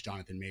of course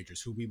Jonathan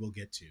Majors, who we will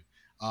get to.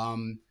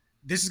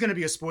 This is going to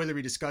be a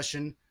spoilery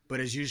discussion, but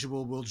as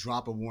usual, we'll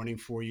drop a warning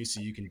for you so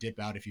you can dip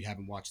out if you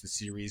haven't watched the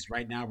series.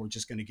 Right now, we're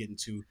just going to get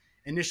into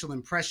initial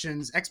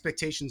impressions,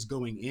 expectations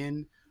going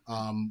in,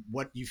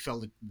 what you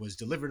felt it was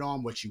delivered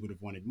on, what you would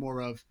have wanted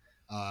more of,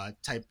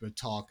 type of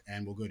talk,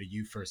 and we'll go to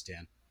you first,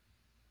 Dan.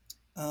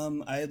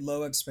 I had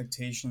low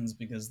expectations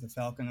because the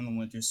Falcon and the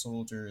Winter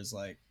Soldier is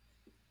like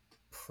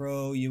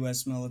pro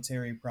US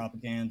military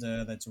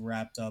propaganda that's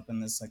wrapped up in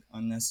this like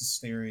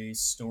unnecessary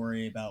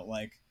story about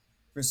like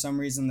for some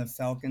reason the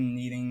Falcon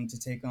needing to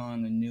take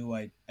on a new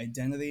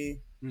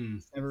identity. Mm,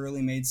 It's never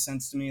really made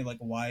sense to me. Like,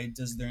 why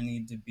does there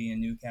need to be a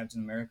new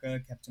Captain America?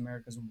 Captain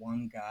America's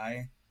one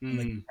guy, and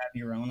like you mm, have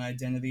your own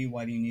identity.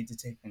 Why do you need to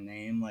take the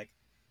name? Like,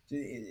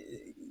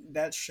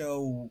 that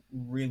show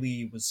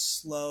really was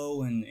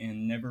slow and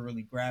never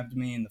really grabbed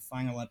me. And the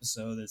final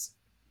episode is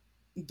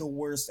the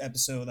worst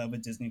episode of a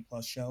Disney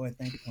Plus show, I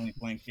think, point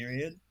blank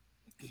period.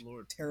 Good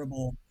lord.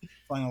 Terrible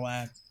final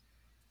act.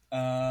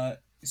 Uh,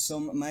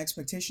 so my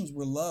expectations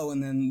were low,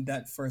 and then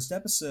that first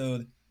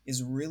episode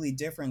is really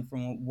different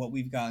from what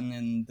we've gotten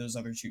in those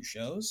other two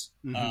shows.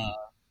 mm-hmm,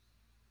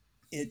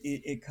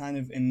 It kind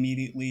of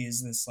immediately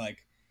is this like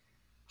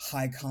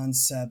high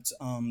concept,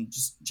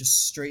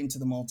 just straight into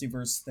the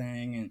multiverse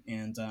thing,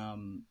 and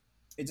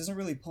it doesn't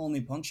really pull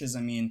any punches.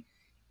 I mean,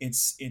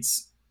 it's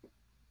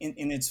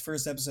in its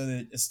first episode,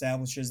 it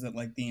establishes that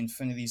like the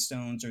Infinity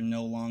Stones are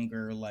no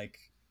longer like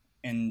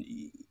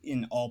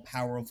an all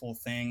powerful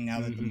thing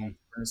now that the mm-hmm,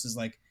 multiverse is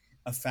like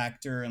a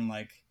factor, and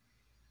like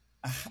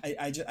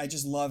I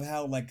just love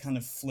how like kind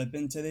of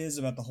flippant it is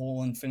about the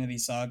whole Infinity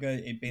Saga.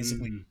 It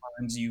basically mm-hmm,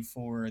 primes you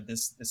for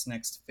this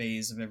next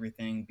phase of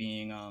everything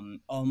being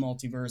all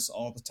multiverse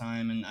all the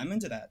time, and I'm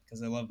into that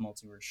because I love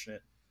multiverse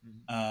shit.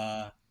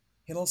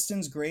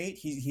 Hiddleston's great.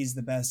 He's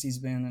the best he's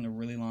been in a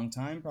really long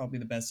time. Probably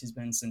the best he's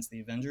been since the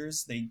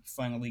Avengers. They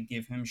finally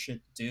give him shit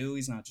to do.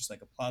 He's not just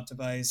like a plot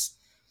device.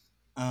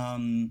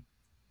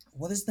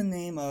 What is the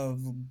name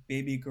of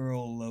baby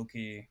girl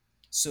Loki?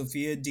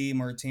 Sophia Di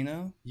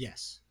Martino.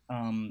 yes.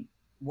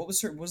 What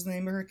was the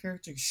name of her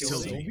character?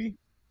 Sylvie.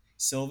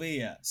 Sylvie,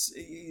 yes.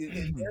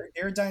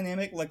 They're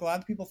dynamic. Like a lot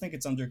of people think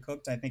it's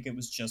undercooked. I think it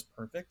was just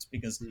perfect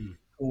because Mm,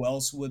 who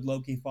else would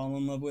Loki fall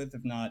in love with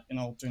if not an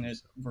alternate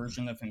so.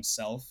 version of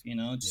himself? You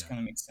know, it just Yeah. kind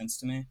of makes sense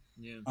to me.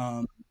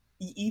 Yeah.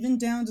 Even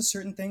down to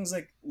certain things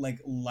like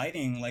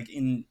lighting, like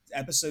in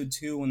episode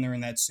 2 when they're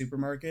in that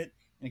supermarket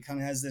and it kind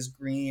of has this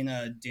green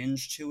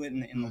dinge to it,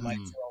 and the Mm-hmm,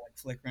 lights are all like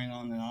flickering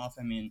on and off.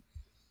 I mean,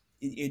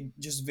 it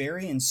just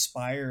very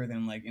inspired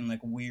and like in like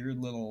weird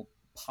little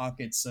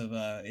pockets of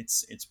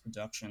its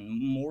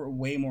production,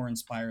 way more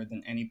inspired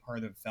than any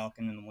part of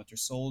Falcon and the Winter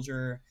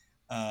Soldier.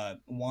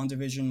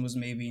 WandaVision was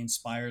maybe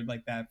inspired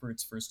like that for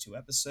its first 2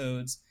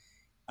 episodes,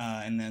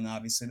 and then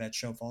obviously that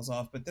show falls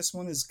off, but this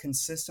one is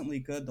consistently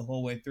good the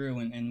whole way through,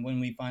 and when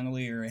we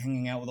finally are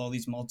hanging out with all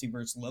these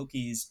multiverse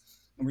Lokis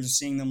and we're just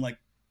seeing them like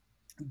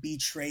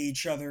betray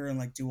each other and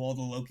like do all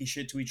the Loki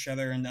shit to each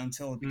other, and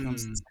until it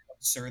becomes mm, this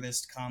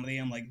absurdist comedy.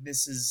 I'm like,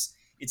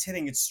 it's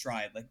hitting its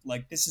stride.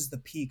 Like this is the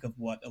peak of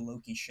what a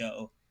Loki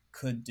show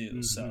could do.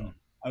 mm-hmm, So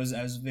I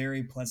was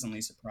very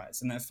pleasantly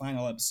surprised, and that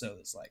final episode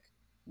is like,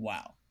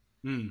 wow.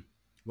 mm.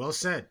 Well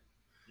said.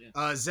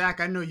 Yeah.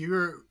 Zach, I know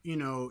you're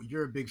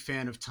a big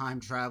fan of time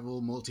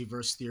travel,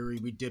 multiverse theory.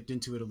 We dipped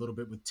into it a little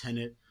bit with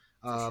Tenet,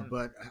 Sure.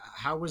 but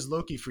how was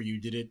Loki for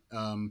you? Did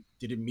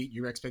it meet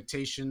your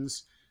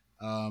expectations?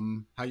 How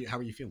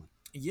are you feeling?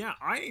 Yeah,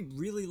 I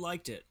really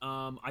liked it.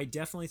 I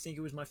definitely think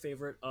it was my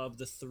favorite of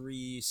the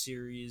three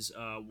series.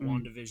 Mm.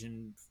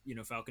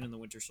 WandaVision, Falcon and the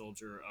Winter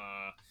Soldier.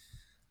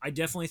 I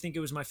definitely think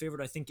it was my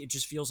favorite. I think it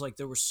just feels like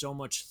there was so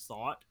much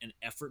thought and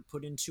effort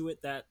put into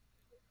it that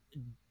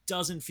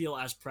doesn't feel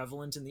as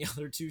prevalent in the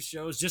other two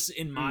shows, just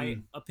in my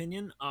Mm.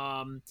 opinion.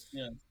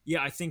 Yeah.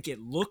 Yeah, I think it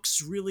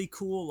looks really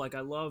cool. Like I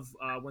love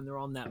when they're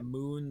on that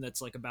moon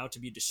that's like about to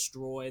be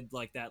destroyed,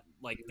 like that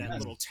Yes.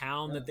 little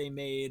town Yeah. that they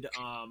made.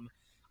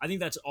 I think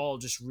that's all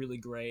just really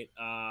great.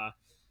 I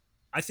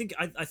think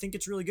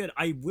it's really good.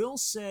 I will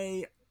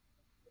say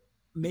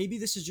maybe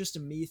this is just a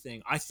me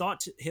thing. I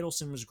thought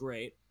Hiddleston was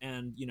great,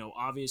 and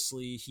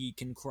obviously he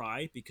can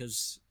cry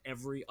because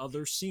every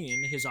other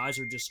scene, his eyes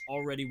are just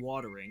already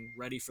watering,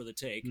 ready for the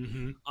take.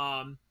 Mm-hmm.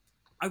 Um,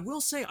 I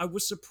will say I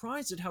was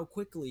surprised at how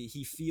quickly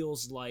he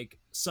feels like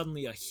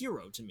suddenly a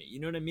hero to me. You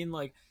know what I mean?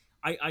 Like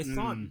I Mm.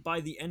 thought by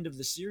the end of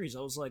the series, I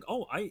was like,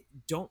 oh, I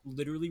don't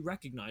literally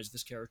recognize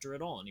this character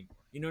at all anymore.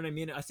 You know what I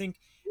mean? I think,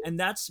 and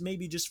that's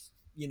maybe just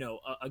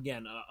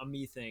again a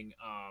me thing.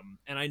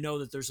 And I know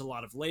that there's a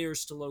lot of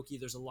layers to Loki.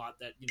 There's a lot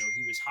that he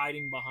was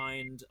hiding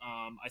behind.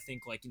 I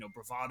think like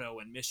bravado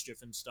and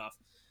mischief and stuff.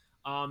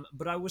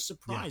 But I was Yeah.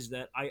 surprised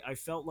that I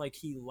felt like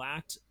he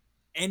lacked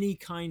any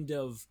kind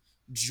of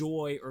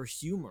joy or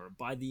humor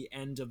by the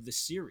end of the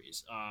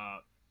series.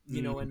 And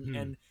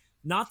Mm-hmm.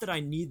 not that I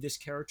need this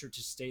character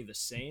to stay the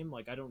same.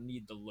 Like I don't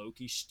need the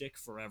Loki shtick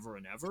forever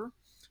and ever.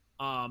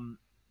 Um,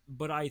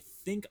 but I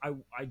think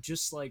I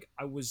just like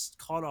I was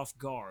caught off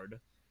guard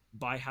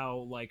by how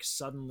like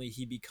suddenly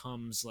he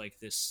becomes like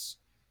this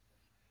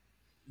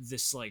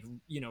like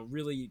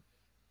really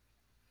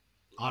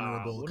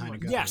Honorable what am kind I?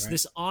 of guy, Yes, right?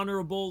 this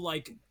honorable,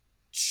 like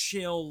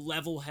chill,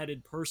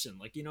 level-headed person.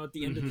 Like at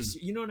the end of Mm-hmm. this,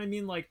 you know what I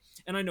mean? Like,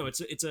 and I know it's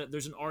a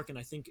there's an arc, and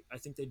I think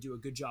they do a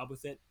good job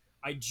with it.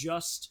 I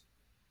just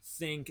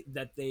think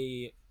that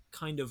they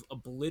kind of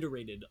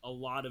obliterated a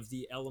lot of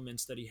the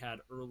elements that he had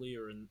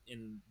earlier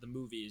in the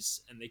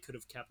movies, and they could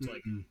have kept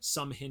like Mm-hmm.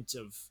 some hint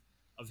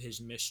of his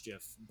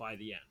mischief by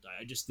the end.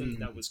 I just think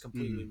that was Mm-hmm.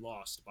 completely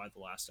lost by the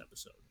last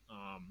episode.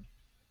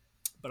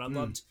 But I Mm.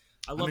 loved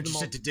I I'm loved the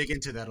interested to dig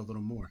into that a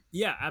little more.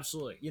 yeah,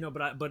 absolutely.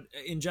 But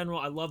in general,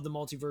 I love the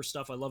multiverse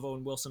stuff. I love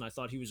Owen Wilson. I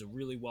thought he was a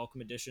really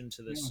welcome addition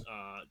to this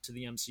Yeah. to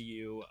the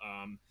MCU.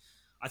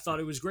 I thought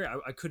it was great.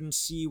 I couldn't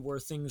see where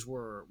things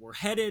were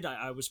headed.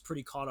 I was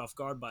pretty caught off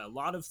guard by a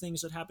lot of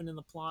things that happened in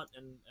the plot,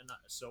 and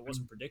so it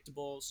wasn't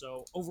predictable.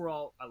 So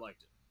overall, I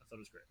liked it. I thought it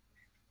was great.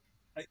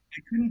 I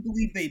couldn't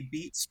believe they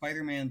beat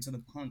Spider-Man to the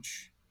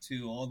punch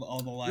to all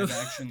the live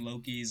action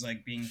Lokis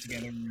like being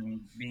together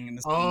and being in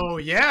the same. Oh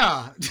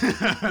yeah,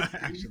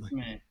 actually,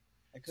 Man,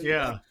 I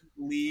yeah. couldn't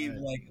believe I,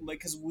 like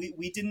because we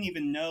didn't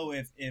even know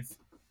if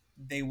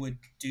they would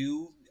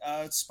do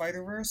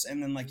Spider Verse,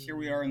 and then like here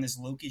we are in this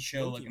Loki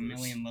show, like a Lokiverse.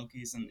 million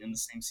Lokis in the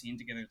same scene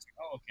together. It's like,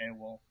 oh, okay,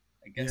 well,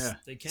 I Yeah. guess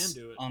They can it's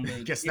do it. on I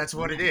the guess that's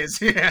what it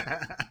is.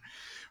 Yeah.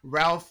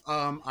 Ralph,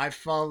 I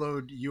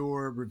followed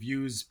your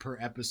reviews per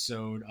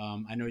episode.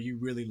 I know you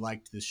really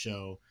liked the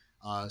show,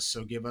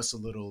 so give us a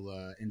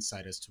little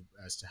insight as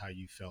to how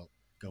you felt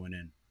going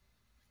in.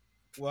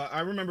 well,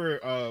 I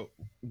remember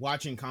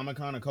watching Comic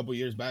Con a couple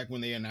years back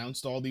when they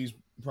announced all these,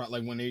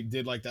 like when they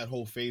did like that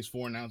whole Phase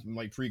 4 announcement,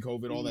 like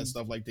pre-COVID, all that Mm,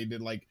 stuff. Like they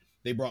did, like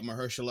they brought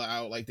Mahershala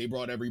out, like they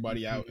brought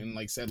everybody out, Mhm. and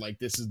like said like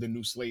this is the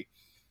new slate.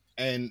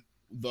 And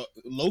the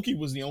Loki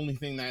was the only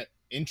thing that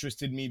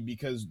interested me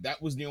because that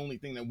was the only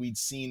thing that we'd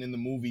seen in the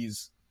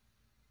movies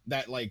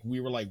that like we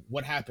were like,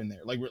 what happened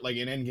there? Like we're like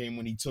in Endgame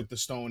when he took the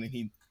stone and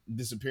he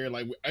disappeared.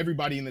 Like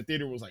everybody in the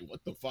theater was like,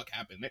 what the fuck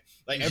happened there?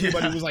 Like Yeah.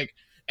 everybody was like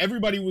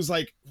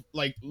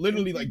didn't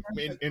literally they like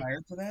announce it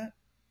prior to that?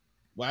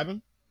 what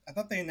happened? I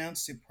thought they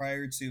announced it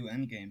prior to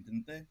Endgame,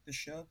 didn't they? The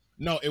show.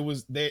 No, it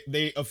was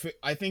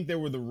I think there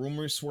were the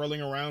rumors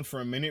swirling around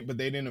for a minute, but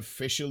they didn't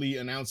officially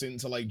announce it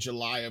until like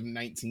July of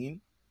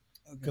 19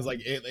 because Okay.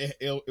 like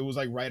it was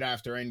like right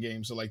after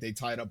Endgame, so like they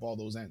tied up all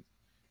those ends.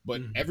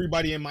 But Mhm.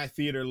 everybody in my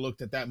theater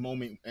looked at that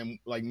moment, and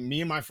like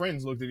me and my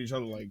friends looked at each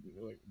other like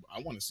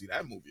I want to see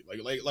that movie.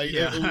 It was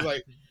Yeah.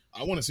 like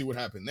I want to see what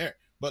happened there.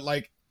 But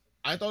like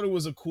I thought it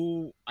was a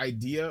cool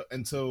idea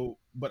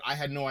but I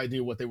had no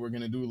idea what they were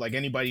gonna do. Like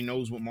anybody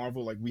knows with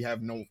Marvel, like we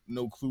have no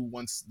clue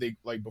once they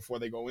like before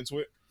they go into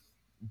it.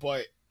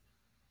 But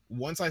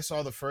once I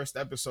saw the first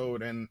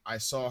episode and I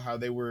saw how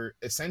they were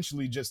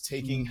essentially just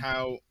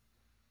Mm.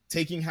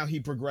 taking how he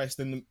progressed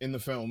in the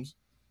films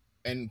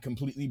and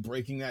completely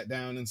breaking that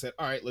down and said,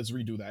 all right, let's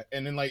redo that.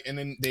 And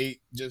then they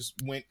just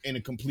went in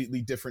a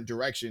completely different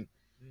direction,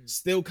 Mm.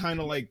 still kind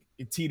of like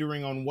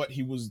teetering on what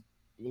he was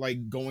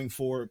like going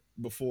for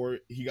before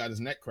he got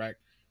his neck cracked,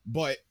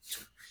 but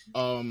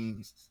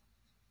um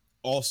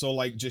also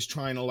like just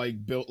trying to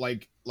like build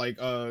like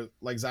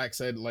Zach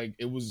said, like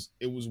it was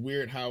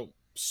weird how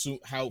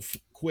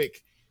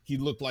quick he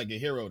looked like a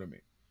hero to me.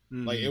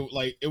 Mhm.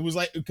 Like it was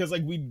like because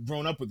like we'd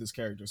grown up with this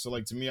character, so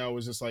like to me I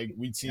was just like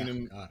we'd seen Yeah.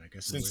 him God, I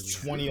guess in a way since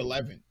It's we have. true.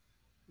 2011.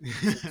 This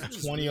Since is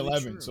really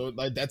 2011, true. so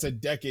like that's a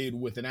decade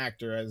with an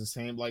actor as the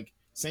same. Like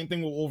Same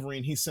thing with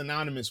Wolverine. He's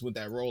synonymous with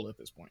that role at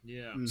this point.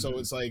 Yeah. So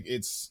it's like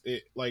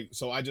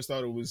so I just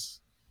thought it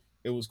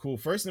was cool.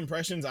 First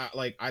impressions,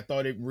 I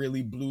thought it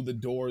really blew the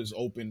doors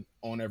open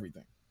on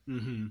everything.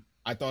 Mm-hmm.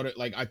 I thought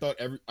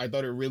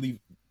it really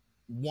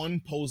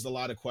posed a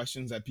lot of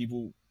questions that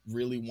people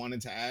really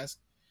wanted to ask.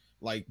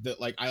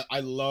 I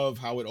love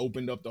how it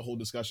opened up the whole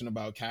discussion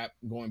about Cap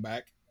going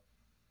back,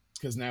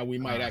 because now we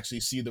might actually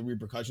see the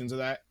repercussions of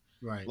that.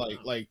 Right.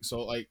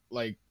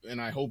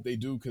 And I hope they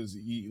do, because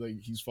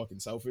he's fucking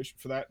selfish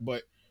for that.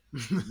 But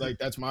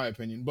that's my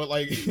opinion. But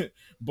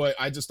but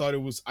I just thought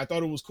it was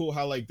cool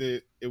how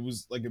it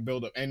was like a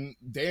build up. And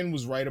Dan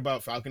was right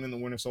about Falcon and the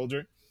Winter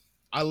Soldier.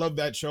 I love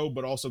that show,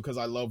 but also because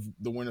I love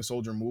the Winter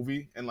Soldier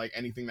movie, and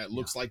anything that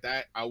looks like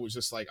that, I was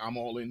just like, I'm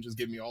all in. Just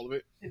give me all of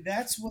it.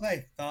 That's what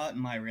I thought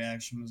my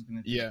reaction was going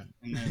to be. Yeah.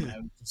 And then I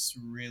was just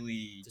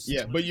really...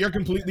 But you're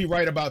completely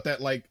right about that,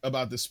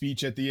 about the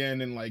speech at the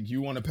end, and you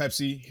want a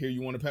Pepsi, here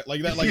you want a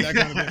Pepsi, that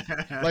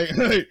kind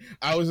of thing.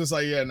 I was just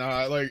like, yeah,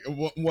 nah,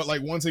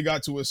 once it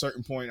got to a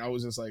certain point, I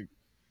was just like,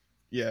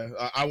 yeah,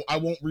 I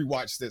won't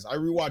rewatch this. I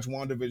rewatched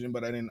WandaVision,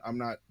 but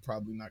I'm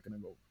probably not going to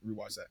go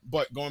rewatch that.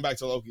 But going back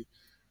to Loki,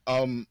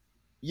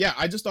 yeah,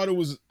 I thought it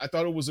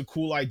was a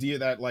cool idea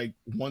that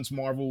once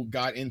Marvel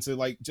got into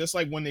just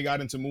like when they got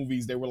into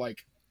movies, they were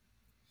like,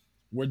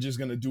 we're just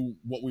gonna do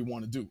what we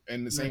want to do.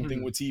 And the same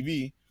thing with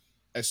TV.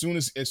 As soon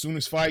as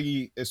Kevin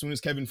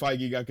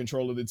Feige got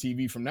control of the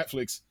TV from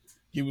Netflix,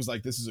 he was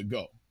like, this is a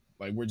go.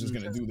 We're just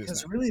gonna do this.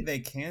 Because really, they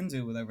can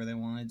do whatever they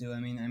want to do. I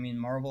mean,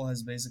 Marvel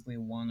has basically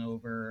won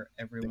over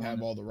everyone. They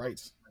have all the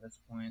rights at this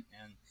point,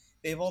 and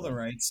they have all the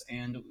rights.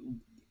 And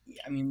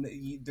I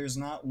mean, there's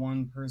not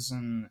one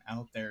person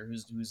out there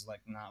who's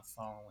not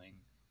following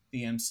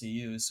the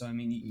MCU. So I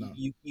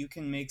mean, you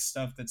can make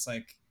stuff that's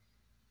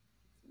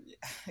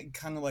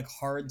kind of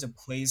hard to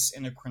place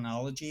in a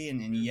chronology,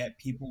 and yet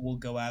people will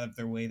go out of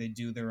their way to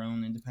do their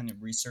own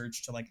independent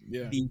research to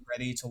be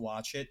ready to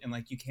watch it. And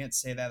you can't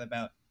say that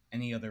about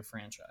any other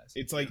franchise.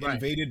 It's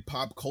invaded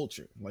pop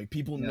culture.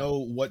 People know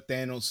what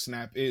Thanos'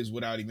 snap is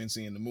without even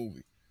seeing the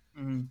movie.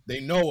 Mm-hmm.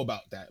 They know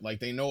about that.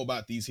 They know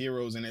about these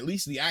heroes, and at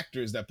least the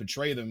actors that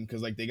portray them,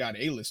 because they got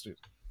A-listers,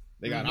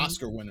 they got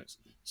Oscar winners.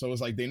 So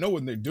it's they know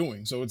what they're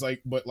doing. So it's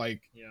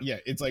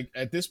it's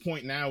at this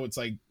point now, it's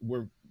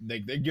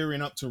they're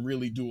gearing up to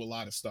really do a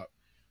lot of stuff.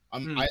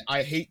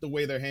 I hate the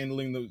way they're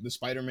handling the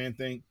Spider-Man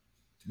thing,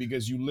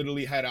 because you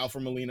literally had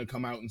Alfred Molina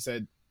come out and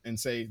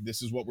say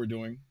this is what we're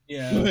doing.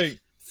 Yeah.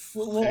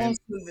 Also,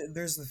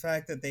 there's the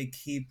fact that they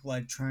keep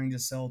trying to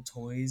sell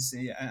toys.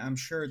 I'm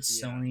sure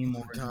it's Sony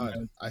more.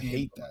 God, I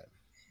hate that.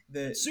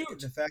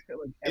 The fact that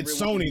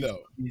it's Sony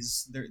though.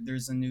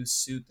 There's a new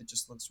suit that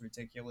just looks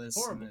ridiculous.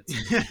 Horrible.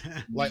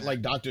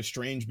 like Doctor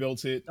Strange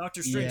built it.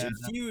 Doctor Strange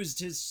infused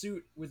his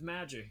suit with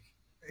magic.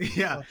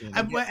 Yeah,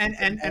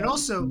 and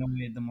also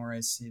the more I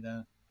see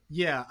that.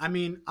 Yeah, I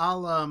mean,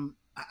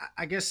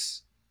 I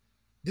guess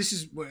this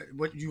is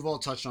what you've all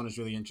touched on is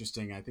really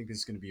interesting. I think this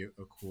is going to be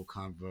a cool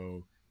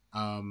convo.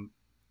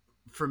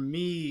 For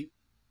me,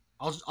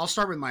 I'll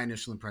start with my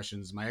initial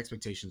impressions, my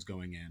expectations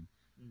going in.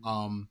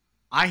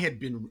 I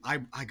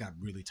got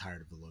really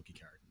tired of the Loki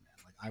character, man.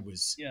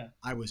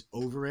 I was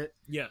over it.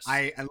 Yes.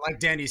 I like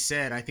Danny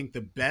said, I think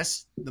the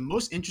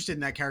most interested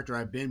in that character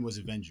I've been was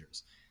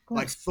Avengers.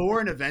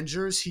 Thor and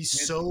Avengers,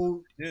 he's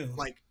so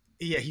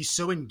he's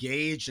so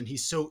engaged and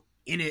he's so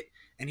in it,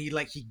 and he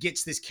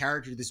gets this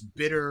character, this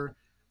bitter,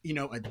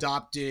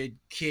 adopted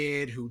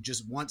kid who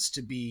just wants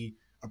to be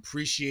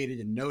appreciated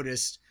and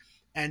noticed.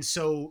 And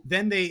so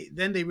then they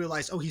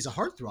realize, oh, he's a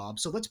heartthrob,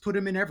 so let's put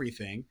him in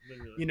everything.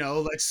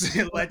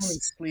 Literally.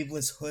 Let's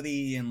sleeveless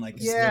hoodie and let's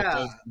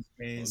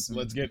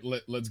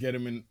get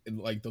him in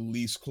the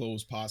least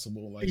clothes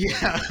possible.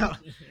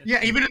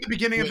 Yeah. Even at the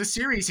beginning of the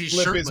series, he's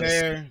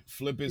shirtless.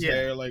 Flip his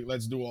hair.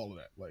 Let's do all of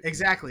that.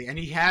 Exactly. And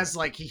he has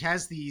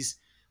these.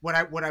 What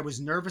I was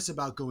nervous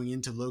about going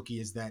into Loki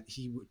is that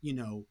he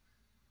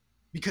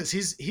because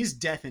his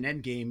death in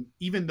Endgame,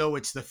 even though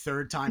it's the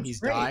third time he's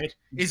died,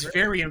 is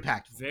very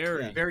impactful.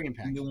 Very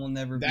impactful. You will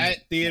never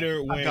that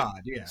theater went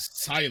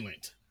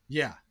silent.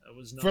 Yeah. That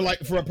was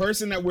for a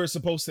person that we're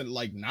supposed to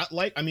not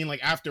like. I mean,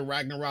 after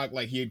Ragnarok,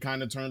 he had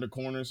kind of turned a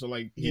corner, so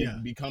he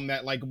had become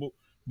that likable.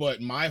 But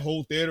my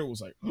whole theater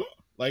was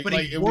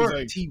he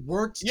worked. He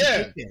worked to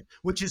get it,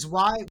 which is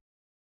why.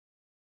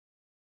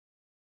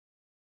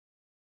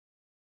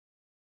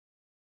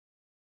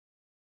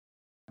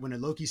 When a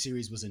Loki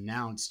series was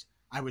announced,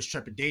 I was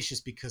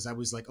trepidatious because I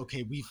was like,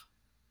 okay,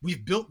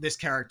 we've built this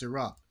character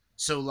up.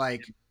 So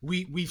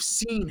we've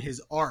seen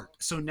his arc.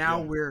 So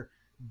now we're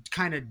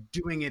kind of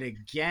doing it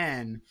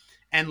again.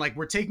 And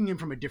we're taking him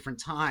from a different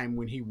time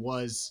when he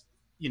was,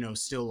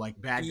 still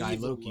bad guy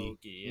Loki.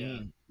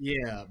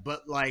 Yeah.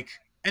 But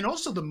and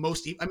also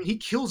he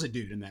kills a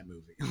dude in that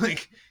movie.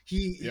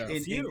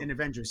 In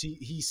Avengers,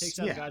 he takes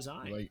out a guy's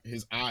eye.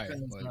 His eye.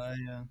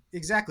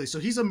 Exactly. So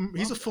he's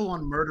a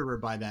full-on murderer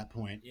by that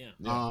point. Yeah.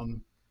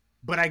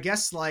 But I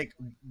guess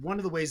one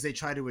of the ways they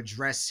try to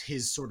address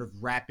his sort of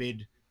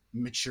rapid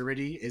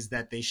maturity is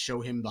that they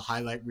show him the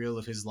highlight reel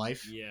of his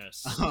life.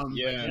 Yes.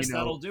 Yeah. Yes,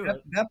 that'll do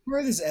it. That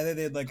part is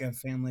edited like a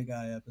Family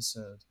Guy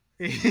episode.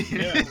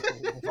 Yeah.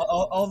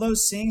 Although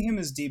seeing him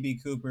as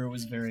DB Cooper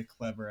was very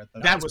clever at the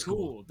That was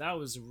cool. That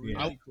was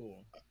really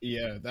cool.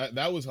 Yeah,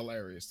 that was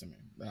hilarious to me.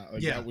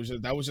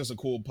 That was just a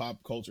cool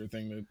pop culture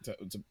thing to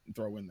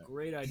throw in there.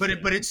 Great idea.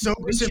 But it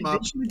sobers him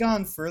up. They should have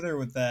gone further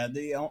with that.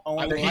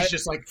 He's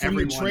just like from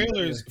the everyone.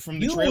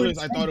 trailers,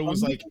 I thought it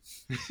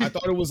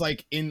was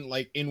like in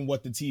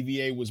what the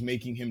TVA was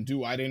making him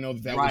do. I didn't know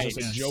that was just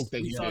a joke that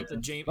he thought did. the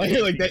James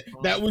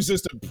that was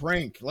just a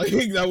prank. Like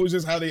that was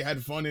just how they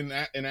had fun in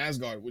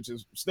Asgard, which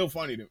is still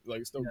funny to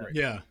still great.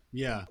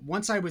 Yeah.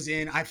 Once I was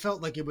in, I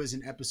felt like it was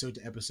an episode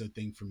to episode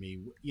thing for me.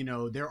 You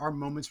know, there are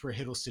moments where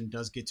Hiddleston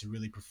does get to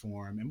really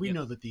perform, and we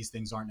know that these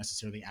things aren't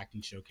necessarily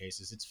acting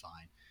showcases. It's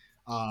fine.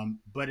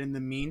 But in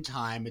the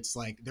meantime, it's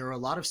like there are a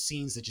lot of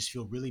scenes that just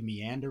feel really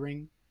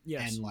meandering.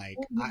 Yes. And like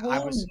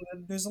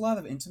there's a lot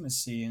of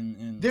intimacy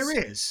in there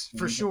is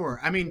for sure.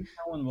 I mean,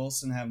 Owen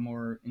Wilson have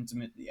more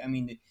intimate. I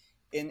mean,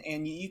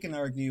 and you can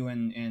argue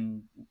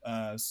in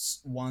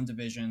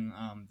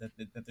WandaVision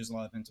that there's a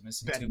lot of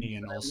intimacy Bettany too.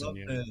 and I Olsen, love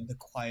the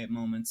quiet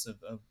moments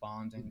of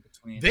bonding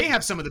between. They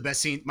have some of the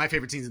best scenes, my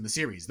favorite scenes in the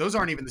series. Those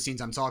aren't even the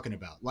scenes I'm talking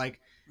about. Like,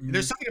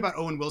 there's something about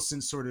Owen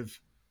Wilson's sort of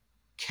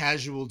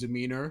casual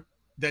demeanor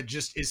that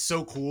just is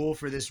so cool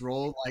for this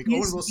role. Like,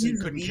 Owen Wilson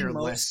couldn't care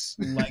less.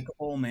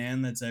 Likable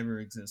man that's ever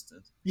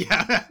existed.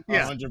 Yeah.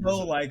 100%. So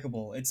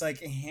likable. It's like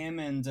him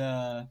and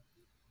I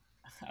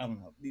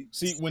don't know.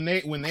 See, when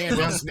they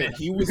announced that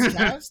he was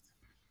cast,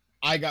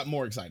 I got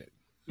more excited.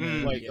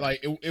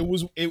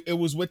 It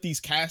was with these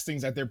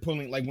castings that they're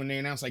pulling, like when they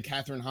announced like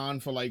Catherine Hahn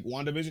for like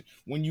WandaVision,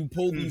 when you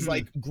pull these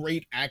like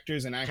great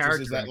actors and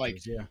actresses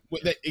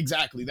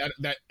exactly that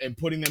and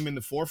putting them in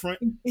the forefront,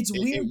 it's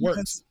weird it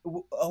works.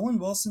 Because Owen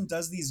Wilson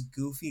does these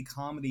goofy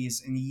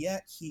comedies, and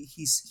yet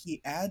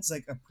he adds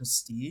like a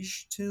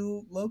prestige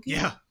to Loki.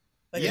 Yeah,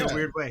 like, in a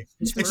weird way.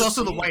 It's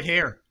also the white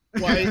hair.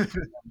 Well,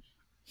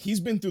 he's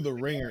been through the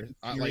ringer.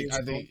 I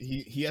think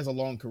he has a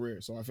long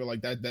career, so I feel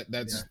like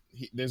that's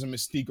there's a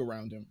mystique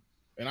around him,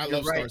 and I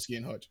love Starsky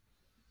and Hutch.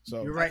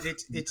 So you're right.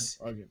 It's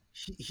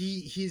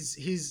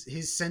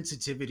his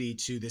sensitivity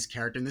to this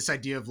character and this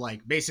idea of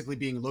like basically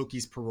being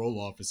Loki's parole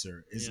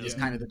officer is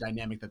kind of the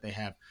dynamic that they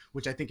have,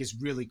 which I think is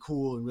really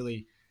cool and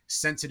really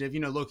sensitive. You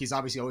know, Loki's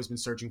obviously always been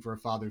searching for a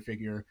father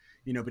figure,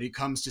 you know, but he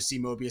comes to see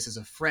Mobius as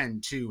a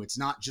friend too. It's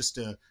not just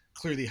a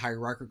clearly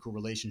hierarchical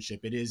relationship.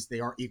 It is, they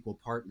are equal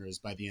partners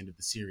by the end of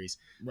the series.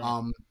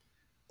 Right.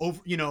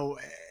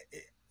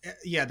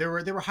 There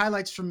were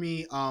highlights for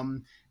me.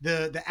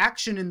 The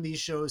action in these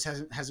shows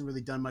hasn't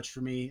really done much for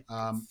me.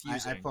 I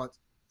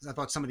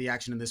thought some of the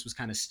action in this was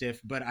kind of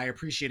stiff, but I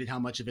appreciated how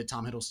much of it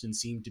Tom Hiddleston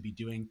seemed to be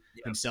doing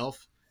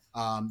himself.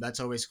 That's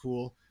always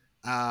cool.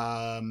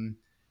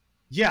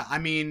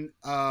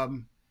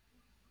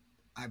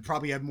 I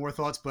probably have more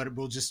thoughts, but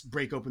we'll just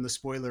break open the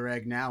spoiler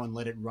egg now and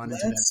let it run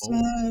into that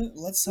bowl.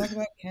 Let's talk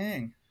about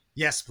Kang.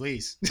 Yes,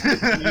 please.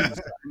 I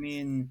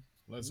mean,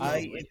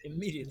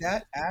 immediately.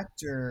 That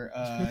actor,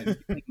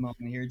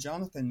 moment here,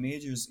 Jonathan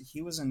Majors,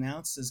 he was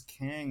announced as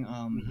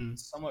Kang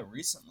somewhat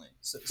recently.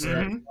 So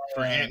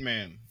for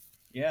Ant-Man.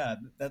 Yeah,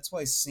 that's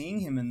why seeing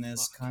him in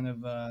this kind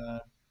of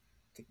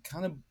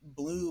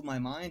blew my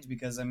mind,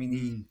 because I mean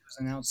he was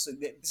announced.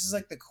 This is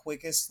like the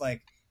quickest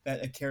like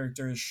that a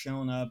character has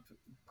shown up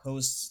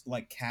post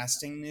like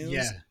casting news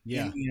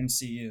in the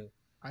MCU.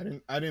 I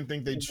didn't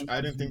think they'd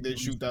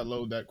shoot that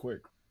load that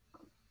quick.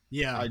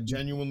 Yeah, I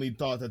genuinely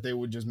thought that they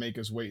would just make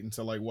us wait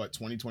until like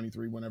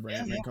 2023 whenever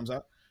Ant-Man comes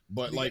out.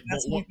 But like,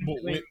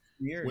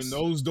 when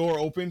those door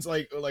opens,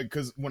 like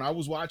because when I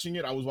was watching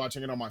it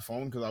on my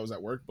phone because I was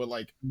at work. But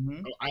like,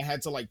 I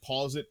had to like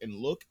pause it and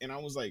look, and I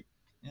was like,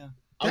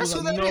 I was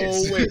like, no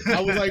way. I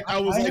was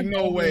like,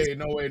 no way.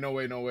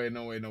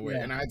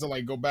 And I had to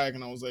like go back,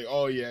 and I was like,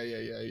 oh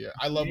yeah.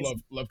 I love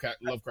Lovecraft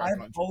I've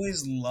Country.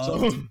 always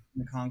loved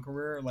the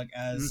Conqueror, like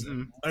as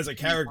a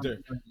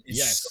character.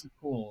 It's so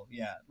cool.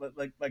 Yeah,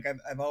 like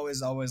I've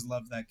always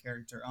loved that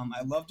character.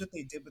 I loved what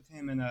they did with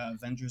him in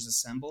Avengers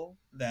Assemble,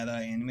 that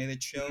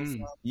animated show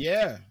from a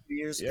few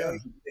years ago.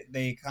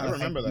 They kind of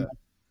remember that.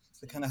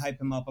 They kind of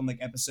hype him up on like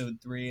episode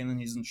 3, and then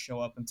he doesn't show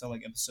up until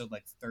like episode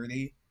like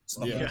 30.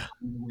 So the whole time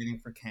we're waiting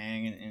for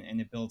Kang, and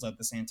it builds up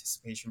this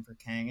anticipation for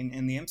Kang.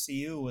 And the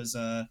MCU was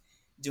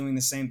doing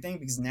the same thing,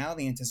 because now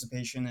the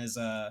anticipation is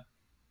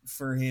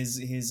for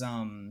his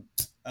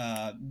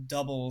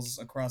doubles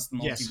across the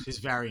multiverse. Yes, his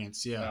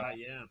variants.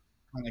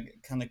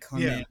 Kind of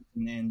come in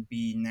and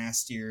be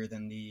nastier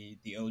than the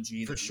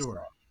OG. For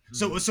sure.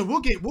 So we'll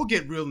get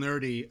real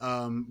nerdy,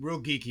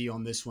 real geeky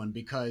on this one,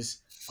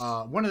 because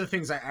one of the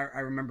things I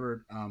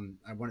remember,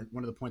 one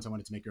of the points I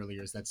wanted to make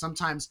earlier is that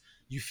sometimes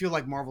you feel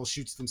like Marvel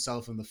shoots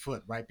themselves in the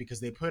foot, right? Because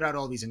they put out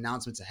all these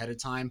announcements ahead of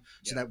time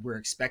so that we're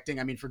expecting.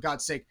 I mean, for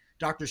God's sake,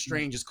 Doctor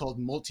Strange is called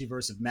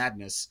Multiverse of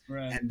Madness,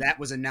 and that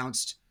was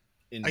announced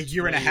in a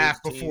year and a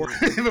half before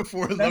 2018.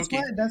 before Loki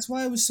That's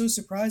why I was so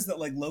surprised that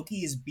like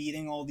Loki is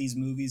beating all these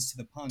movies to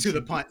the punch. to the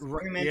It beat punt.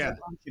 Spider-Man to Yeah, the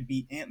punch. It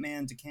beat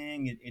Ant-Man to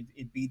Kang.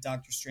 It beat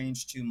Doctor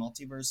Strange to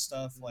multiverse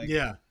stuff. Like,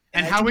 yeah.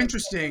 and And I how didn't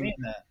expect any interesting,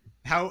 of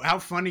that. how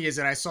funny is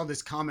it? I saw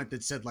this comment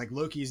that said like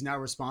Loki is now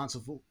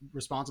responsible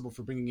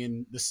for bringing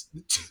in this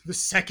the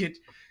second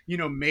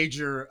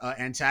major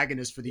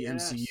antagonist for the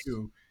Yes.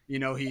 MCU.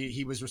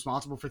 He was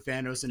responsible for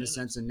Thanos in a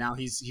sense, and now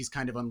he's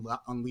kind of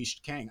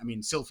unleashed Kang. I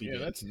mean, Sylvie Yeah,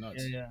 did. that's Yeah,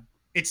 nuts. yeah.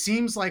 It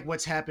seems like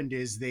what's happened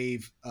is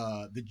they've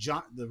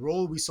the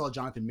role we saw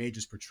Jonathan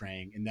Majors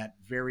portraying in that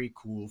very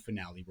cool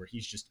finale where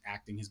he's just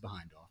acting his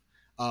behind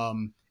off,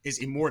 is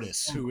Immortus,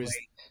 So who great.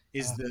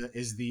 is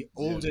the Yeah.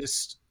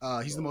 oldest,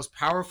 he's the most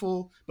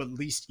powerful but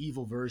least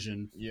evil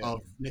version Yeah.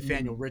 of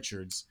Nathaniel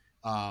Richards,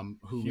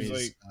 who He's is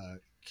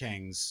like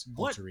Kang's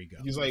What alter ego.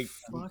 he's like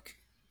Fuck.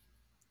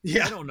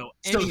 Yeah, I don't know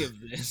so any of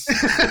this.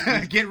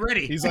 get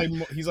ready. he's like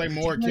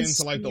more you akin guys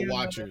to like the see,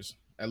 Watchers,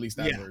 at least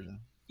that Yeah. version.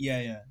 Yeah,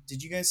 yeah.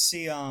 Did you guys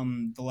see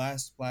The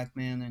Last Black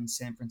Man in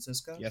San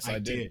Francisco? Yes, I I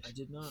did. did. I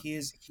did not.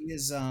 He's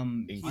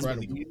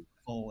Incredible.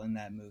 beautiful in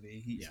that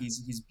movie. Yeah.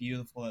 He's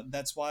beautiful.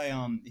 That's why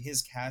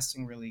his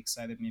casting really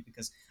excited me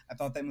because I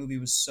thought that movie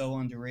was so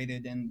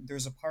underrated. And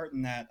there's a part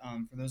in that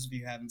for those of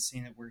you who haven't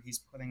seen it where he's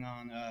putting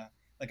on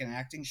like an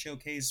acting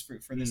showcase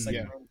for this like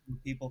Yeah. group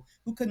of people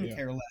who couldn't Yeah.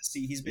 care less.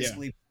 He's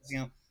basically passing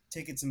out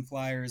tickets and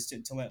flyers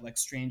to let like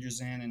strangers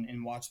in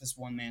and watch this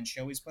one man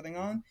show he's putting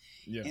on.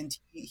 Yeah. And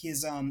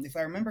his if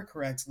I remember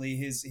correctly,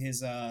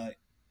 his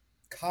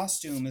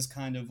costume is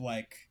kind of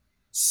like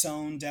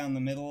sewn down the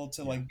middle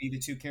to like be the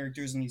two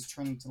characters, and he's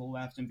turning to the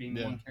left and being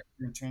the Yeah. one character,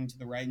 and turning to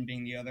the right and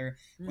being the other.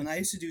 When I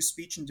used to do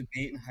speech and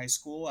debate in high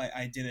school,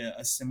 I did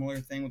a similar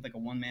thing with like a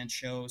one man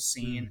show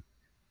scene.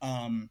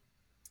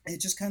 It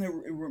just kind of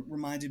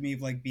reminded me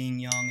of like being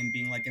young and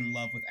being like in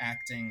love with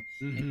acting.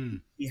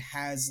 And he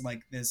has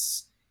like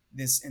this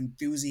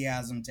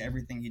enthusiasm to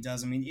everything he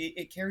does. I mean,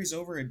 it carries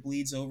over, it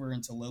bleeds over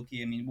into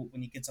Loki. I mean,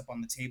 when he gets up on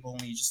the table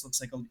and he just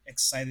looks like an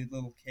excited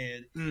little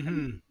kid. I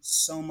mean,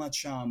 so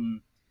much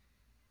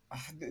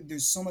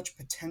there's so much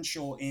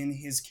potential in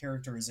his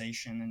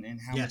characterization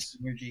and how much Yes.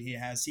 energy he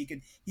has. He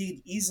could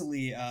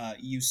easily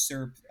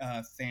usurp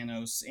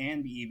Thanos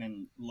and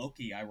even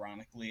Loki,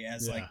 ironically,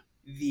 as like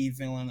the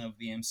villain of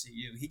the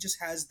MCU. He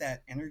just has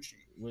that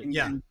energy. And,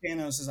 Yeah. and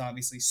Thanos is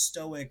obviously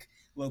stoic.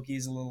 Loki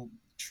is a little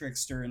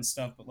trickster and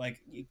stuff, but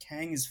like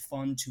Kang is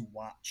fun to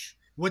watch.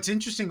 What's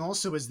interesting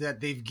also is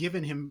that they've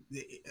given him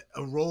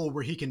a role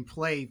where he can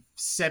play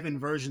 7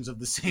 versions of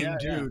the same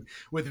dude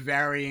with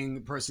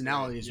varying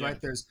personalities, right?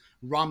 There's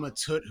Rama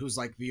Tut, who's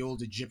like the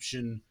old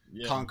Egyptian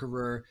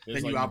conqueror. There's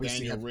then like you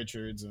obviously Nathaniel have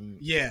Richards and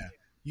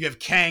you have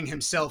Kang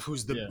himself,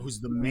 who's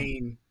the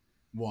main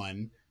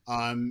one.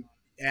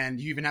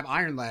 And you even have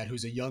Iron Lad,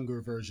 who's a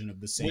younger version of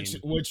the same.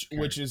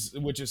 which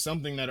is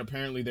something that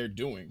apparently they're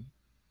doing.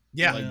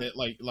 Yeah, like that,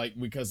 like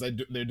because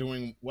they're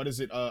doing, what is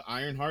it?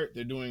 Ironheart.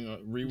 They're doing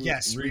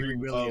Riri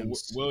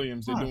Williams.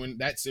 Williams. They're doing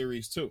that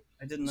series too.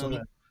 I didn't know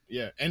that.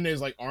 Yeah, and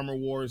there's like Armor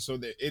Wars, so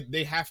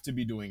they have to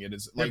be doing it.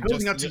 It's they're like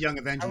building up to Young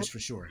Avengers for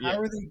sure. How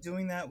are they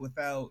doing that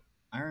without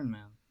Iron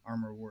Man?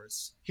 Armor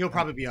Wars. He'll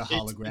probably be a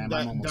hologram.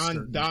 I'm almost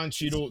certain. Don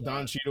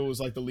Cheadle is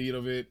like the lead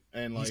of it,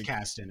 and like he's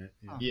cast in it.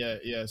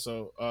 Yeah.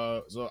 So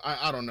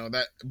I don't know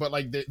that, but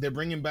like they're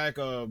bringing back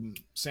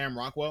Sam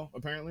Rockwell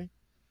apparently.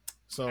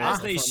 So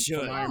as they from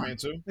should, Iron Man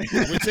 2, which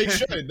they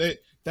should.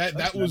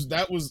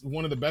 That was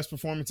one of the best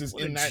performances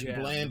in that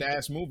bland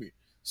ass movie.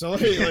 So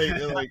like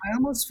I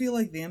almost feel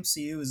like the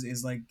MCU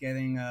is like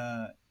getting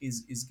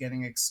is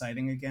getting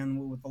exciting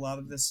again with a lot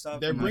of this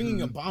stuff. They're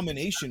bringing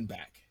Abomination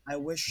back. I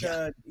wish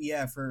for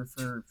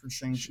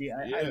Shang-Chi.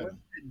 I wish that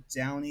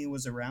Downey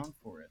was around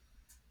for it.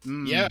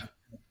 Yeah,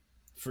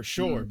 for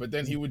sure. But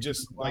then he would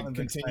just like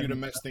continue to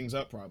mess things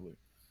up probably.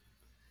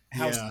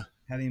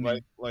 How do you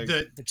mean? Like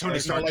the Tony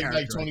Stark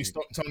character, like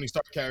Tony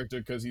Stark character,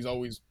 because he's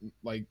always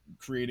like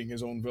creating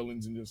his own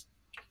villains and just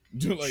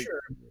do like.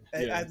 Sure.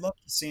 I'd love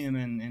to see him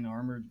in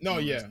Armored. No,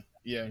 Wars.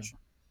 Yeah.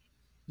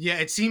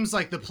 It seems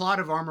like the plot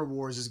of Armor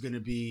Wars is going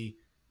to be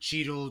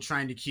Cheadle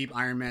trying to keep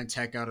Iron Man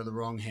tech out of the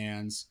wrong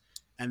hands,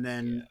 and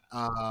then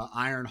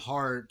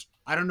Ironheart.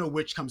 I don't know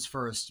which comes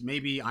first.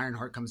 Maybe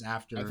Ironheart comes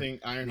after. I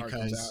think Ironheart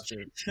comes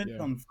after. It should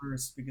come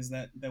first because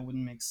that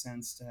wouldn't make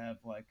sense to have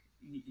like.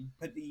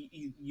 But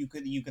you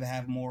could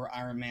have more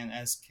Iron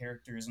Man-esque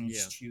characters and you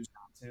just choose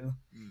not to.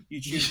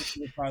 You choose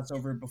to cross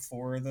over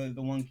before the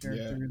one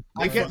character.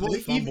 Yeah. They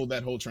fumbled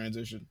that whole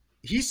transition.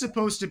 He's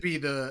supposed to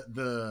be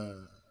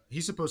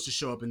he's supposed to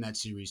show up in that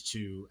series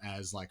too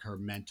as like her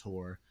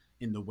mentor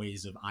in the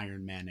ways of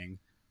Iron Manning.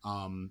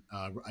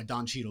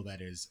 Don Cheadle,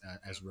 that is,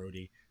 as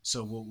Rhodey.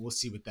 So we'll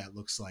see what that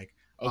looks like.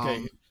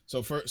 Okay,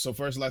 so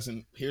first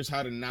lesson. Here's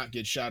how to not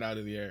get shot out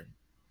of the air.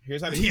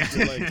 Here's how to keep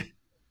your leg.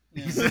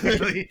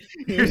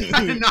 Here's how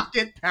to not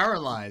get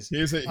paralyzed.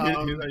 Here's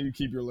how you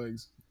keep your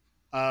legs.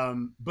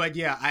 But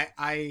yeah,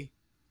 I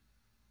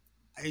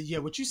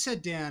what you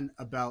said, Dan,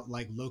 about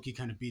like Loki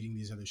kind of beating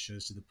these other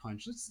shows to the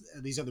punch.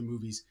 These other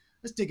movies.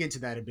 Let's dig into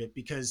that a bit,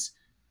 because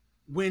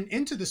when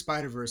Into the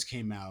Spider-Verse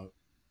came out,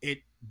 it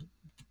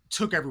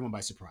took everyone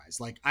by surprise.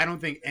 Like, I don't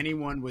think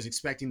anyone was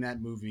expecting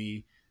that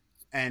movie,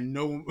 and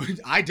no,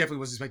 I definitely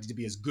wasn't expecting it to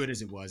be as good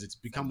as it was. It's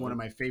become one of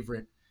my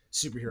favorite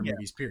superhero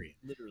movies, period.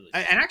 Literally.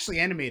 And actually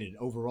animated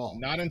overall.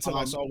 Not until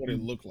I saw what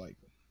it looked like.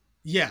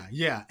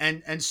 Yeah,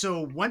 and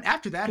so when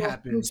after that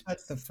happened,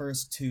 that's the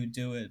first to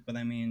do it. But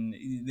I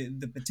mean,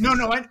 the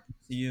potential to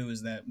you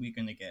is that we're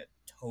gonna get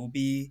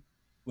Toby,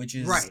 which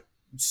is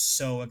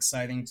so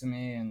exciting to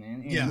me,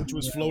 and which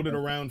was floated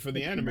around for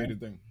the animated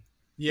thing.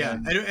 Yeah,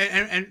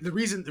 and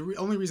the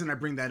only reason I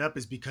bring that up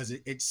is because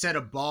it set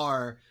a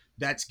bar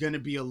that's going to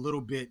be a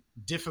little bit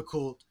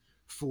difficult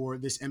for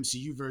this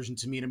MCU version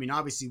to meet. I mean,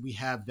 obviously we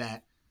have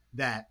that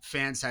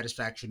fan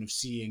satisfaction of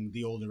seeing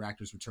the older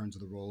actors return to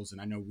the roles,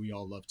 and I know we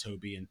all love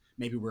Toby, and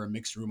maybe we're a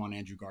mixed room on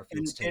Andrew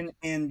Garfield's take.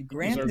 And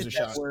granted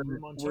that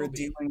we're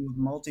dealing with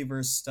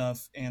multiverse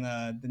stuff in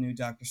the new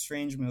Doctor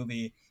Strange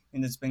movie,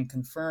 and it's been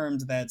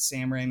confirmed that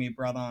Sam Raimi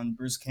brought on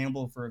Bruce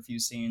Campbell for a few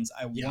scenes.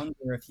 I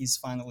wonder if he's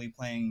finally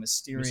playing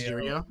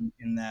Mysterio?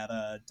 In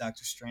that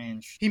Doctor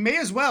Strange. He may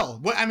as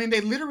well. Well, I mean, they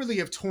literally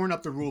have torn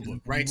up the rule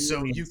book, right? Really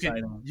so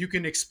you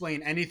can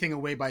explain anything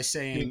away by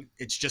saying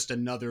it's just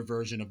another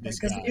version of this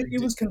guy. Because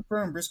it was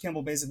confirmed. Bruce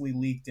Campbell basically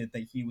leaked it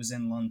that he was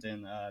in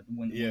London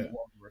when we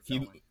were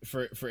filming.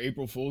 For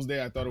April Fool's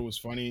Day, I thought it was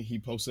funny. He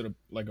posted a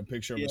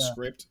picture of a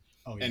script.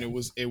 Oh, yeah. And it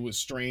was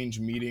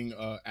Strange meeting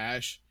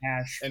Ash,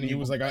 and he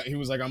was like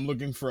I'm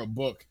looking for a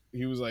book.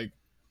 He was like,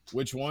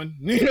 which one?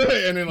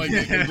 And then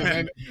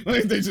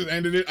they just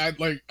ended it. I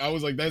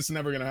was like, that's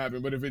never gonna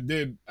happen. But if it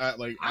did, I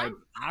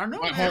don't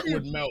know. My heart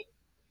would melt.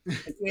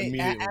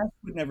 Ash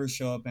would never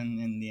show up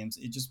in the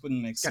MC. It just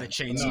wouldn't make sense. Gotta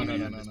change. No.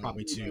 It's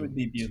probably too. It would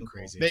be beautiful.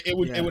 Crazy. It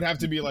would have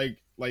to be like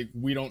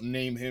we don't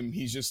name him.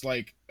 He's just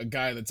like a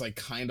guy that's like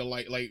kind of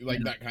like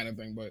that kind of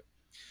thing. But.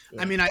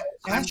 I mean,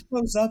 Ash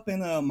shows up in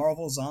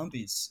Marvel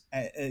Zombies.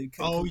 They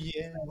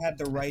had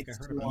the rights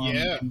to.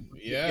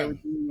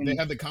 They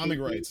had the comic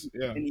rights.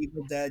 Yeah, an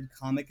Evil Dead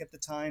comic at the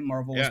time.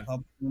 Marvel was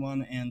publishing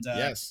one, and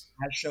Ash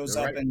shows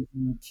up and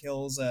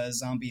kills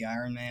zombie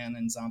Iron Man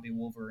and zombie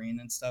Wolverine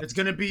and stuff. It's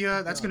gonna be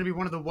that's gonna be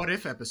one of the What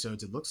If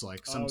episodes. It looks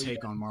like some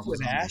take on Marvel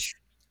with Ash.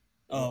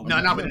 Oh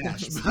no, not with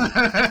Ash.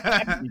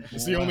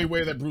 It's the only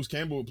way that Bruce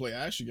Campbell would play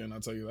Ash again.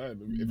 I'll tell you that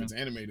if it's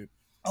animated.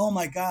 Oh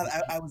my God,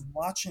 I was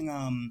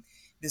watching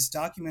this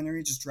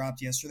documentary just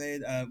dropped yesterday.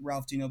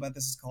 Ralph, do you know about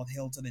this? It's called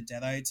Hail to the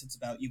Deadites. It's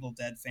about Evil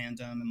Dead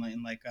fandom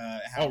and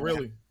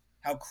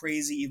how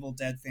crazy Evil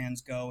Dead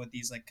fans go at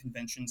these like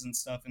conventions and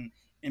stuff.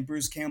 And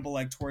Bruce Campbell,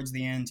 like towards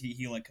the end,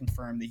 he like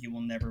confirmed that he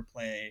will never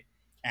play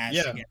Ash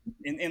again.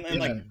 And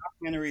like the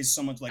documentary is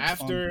so much like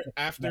after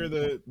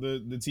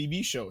the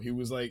TV show, he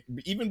was like,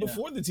 even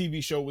before the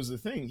TV show was the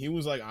thing, he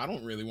was like, I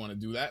don't really want to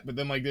do that. But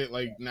then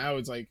now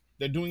it's like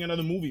they're doing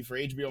another movie for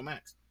HBO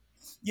Max.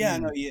 Yeah,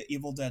 no,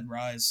 Evil Dead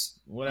Rise.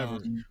 Whatever.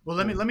 Well,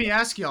 let me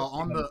ask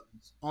y'all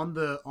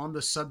on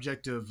the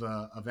subject of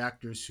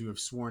actors who have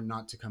sworn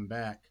not to come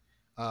back.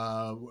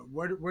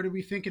 What are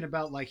we thinking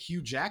about like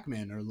Hugh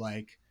Jackman or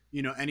like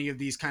any of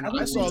these kind of?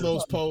 I saw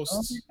those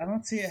posts. I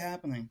don't see it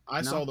happening.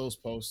 I saw those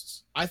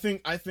posts. I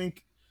think.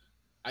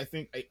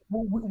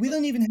 Well, we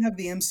don't even have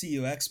the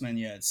MCU X-Men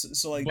yet,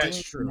 so like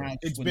that's true.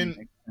 It's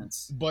been,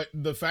 but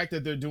the fact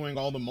that they're doing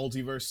all the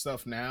multiverse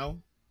stuff now.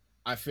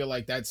 I feel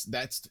like that's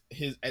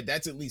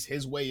at least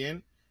his way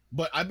in.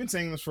 But I've been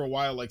saying this for a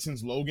while, like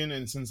since Logan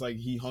and since like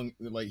he hung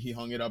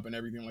it up and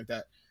everything like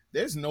that.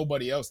 There's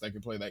nobody else that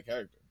could play that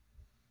character,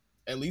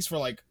 at least for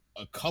like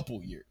a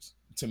couple years.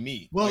 To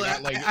me, well,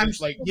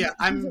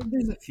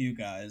 there's a few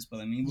guys, but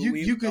I mean,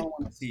 we don't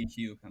want to see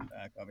Hugh come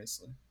back,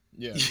 obviously.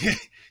 Yeah,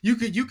 you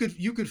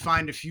could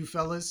find a few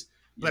fellas,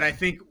 but I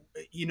think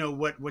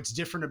what's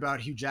different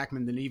about Hugh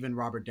Jackman than even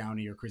Robert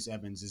Downey or Chris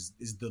Evans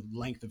is the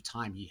length of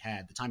time he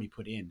had, the time he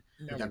put in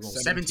that role.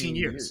 17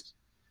 years.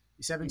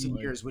 17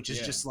 years, which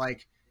is just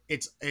like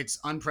it's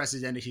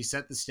unprecedented. He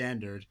set the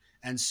standard,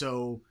 and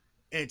so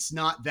it's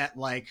not that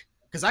like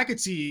because I could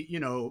see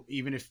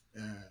even if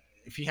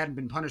he hadn't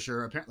been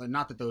Punisher, apparently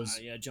not that those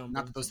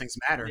things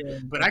matter,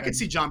 but I could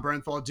see John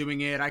Bernthal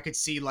doing it. I could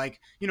see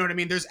like what I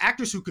mean. There's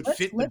actors who could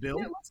fit the bill.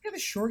 Let's get a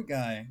short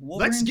guy.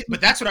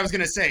 But that's what I was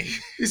gonna say.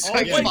 It's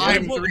like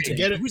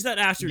 5'3". Who's that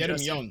actor? Get him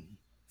young.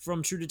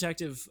 From True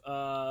Detective 3.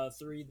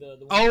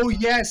 The oh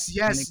yes,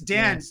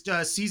 Dan.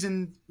 The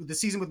season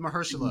with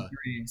Mahershala.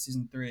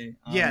 Season 3.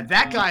 Yeah,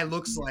 that guy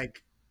looks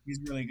like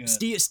he's really good.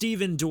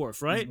 Steven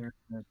Dorff, right?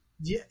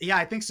 Yeah,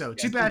 I think so.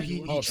 Too bad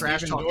he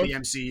trash talked the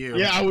MCU.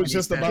 Yeah, I was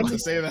just about to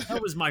say that.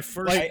 That was my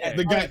first.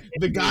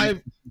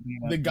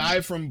 The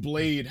guy from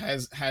Blade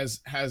has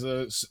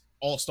a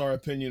all-star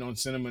opinion on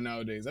cinema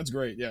nowadays. That's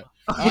great. Yeah.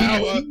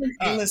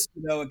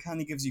 Though it kind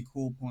of gives you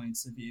cool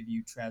points if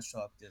you trash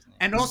talk Disney.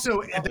 And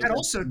also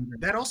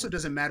that also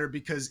doesn't matter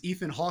because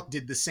Ethan Hawke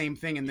did the same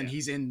thing, and then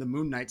he's in the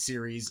Moon Knight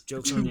series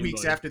 2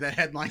 weeks after that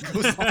headline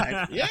goes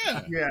live.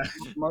 Yeah.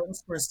 Martin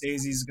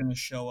Scorsese is going to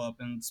show up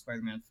in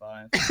Spider-Man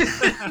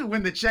 5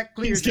 when the check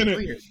clears.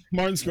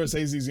 Martin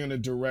Scorsese is going to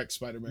direct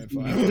Spider-Man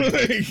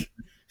 5.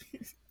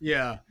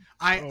 Yeah.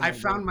 I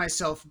found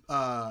myself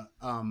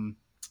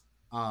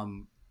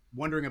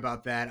wondering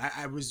about that.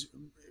 I was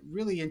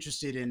really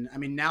interested in. I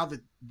mean, now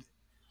that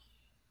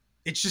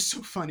it's just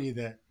so funny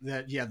that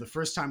yeah, the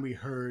first time we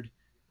heard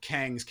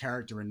Kang's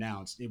character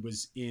announced, it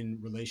was in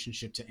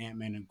relationship to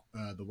Ant-Man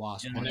and the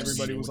Wasp, and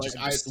everybody was like,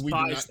 we do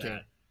not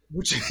care.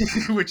 Which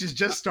which has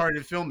just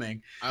started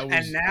filming,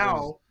 and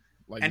now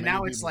it's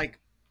people. like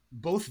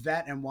both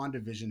that and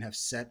WandaVision have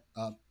set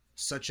up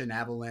such an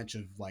avalanche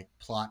of like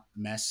plot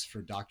mess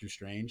for Doctor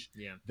Strange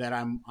that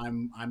I'm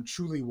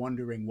truly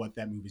wondering what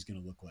that movie's going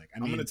to look like.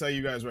 I'm going to tell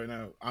you guys right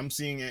now, I'm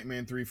seeing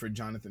Ant-Man 3 for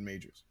Jonathan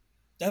Majors.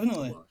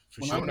 Definitely. Well,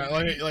 for sure.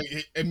 Like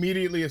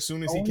immediately as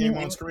soon as he came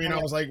on screen, I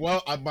was like,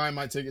 well, I'm buying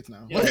my tickets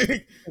now. Yeah.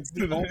 It's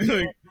the only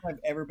one I've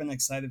ever been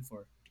excited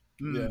for.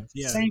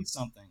 Yeah. Saying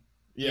something.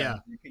 Yeah.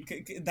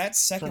 That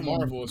second from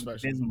Marvel, one was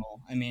especially.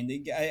 abysmal. I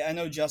mean, I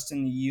know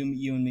Justin, you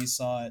and me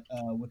saw it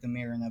with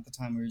Amir, and at the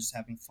time we were just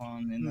having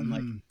fun. And then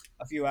like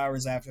a few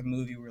hours after the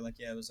movie, we were like,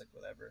 yeah, it was like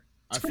whatever.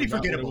 I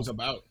forgot what it was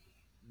about.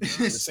 The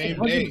same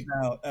What day.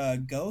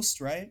 About Ghost,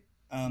 right?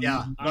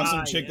 About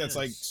some chick that's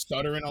like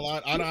stuttering a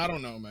lot. I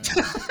don't know, man.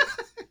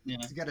 You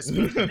got to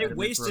speak. They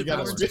wasted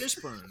Lawrence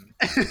Fishburne.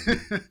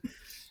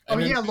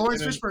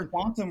 Lawrence Fishburne.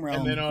 Quantum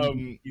Realm. And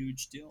then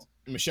huge deal.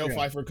 Michelle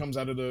Pfeiffer comes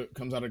out of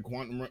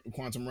Quantum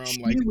Realm,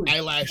 like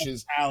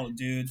eyelashes out,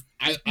 dude.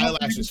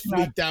 Eyelashes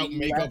freaked out,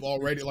 makeup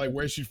already. Like,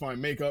 where'd she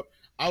find makeup?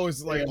 I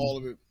was like, all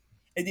of it.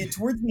 And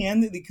towards the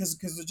end, because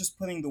they're just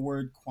putting the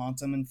word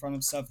quantum in front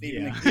of stuff. They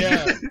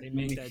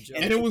made that joke.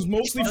 And it was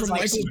mostly from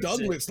Michael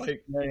Douglas.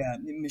 Like,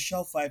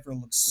 Michelle Pfeiffer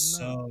looks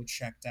so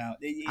checked out.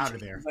 Out of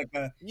there. Like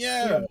a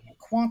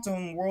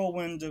quantum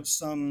whirlwind of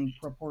some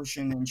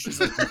proportion, and she's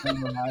like,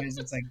 her eyes.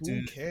 It's like,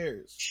 dude, who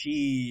cares?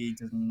 She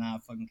does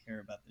not fucking care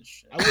about this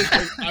shit.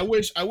 I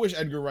wish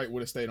Edgar Wright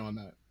would have stayed on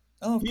that.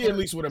 Oh, he at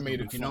least would have made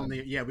it fun.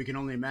 We can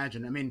only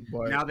imagine. I mean,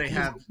 now they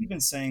have. He's been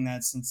saying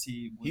that since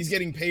he's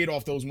getting paid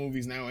off those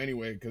movies now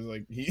anyway, because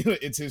like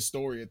it's his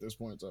story at this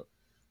point. So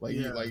like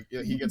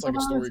he gets like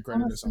a story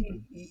credit or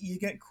something. You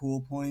get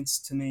cool points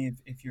to me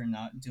if you're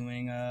not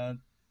doing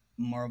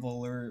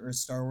Marvel or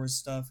Star Wars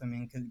stuff. I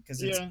mean,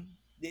 because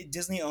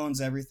Disney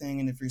owns everything,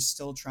 and if you're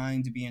still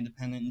trying to be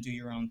independent and do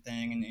your own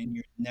thing, and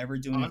you're never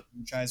doing a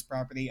franchise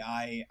property,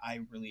 I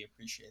really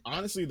appreciate that.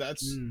 Honestly,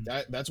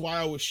 that's why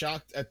I was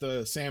shocked at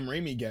the Sam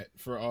Raimi get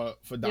for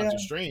Doctor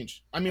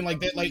Strange. I mean, like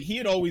that, like he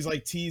had always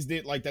like teased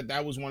it, like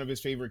that was one of his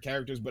favorite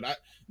characters, but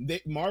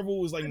Marvel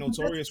was like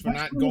notorious for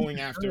not going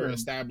after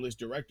established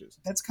directors.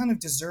 That's kind of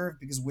deserved,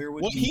 because where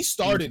would he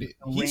started it?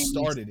 That's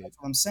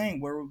what I'm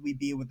saying. Where would we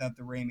be without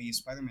the Raimi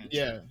Spider-Man?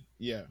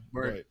 Yeah.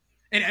 Right.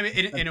 And I mean,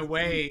 in a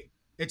way.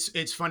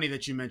 It's funny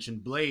that you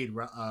mentioned Blade,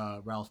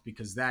 Ralph,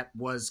 because that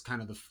was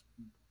kind of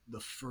the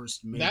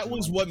first. Major that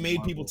was what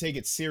made people take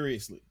it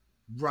seriously,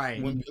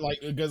 right?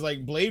 Because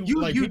Blade,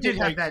 you did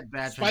have that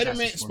bad.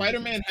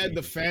 Spider-Man had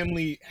the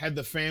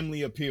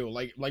family appeal.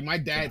 Like my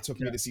dad took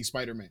me to see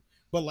Spider-Man,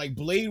 but like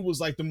Blade was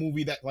like the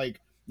movie that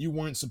like you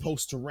weren't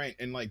supposed to rent,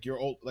 and like your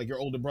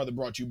older brother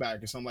brought you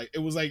back or something. Like it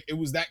was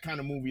that kind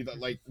of movie that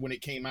like when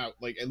it came out,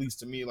 like at least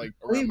to me, like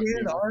around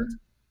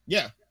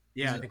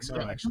Yeah, I think so.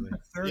 Actually,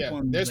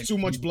 there's too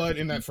much blood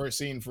in that first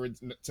scene for it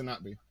to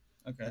not be.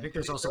 Okay, I think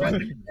there's also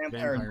like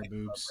vampire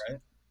boobs. Right?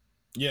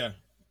 Yeah.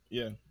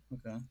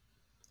 Okay.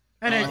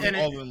 And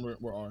all of them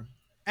were R.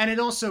 And it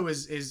also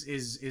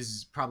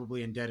is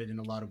probably indebted in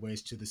a lot of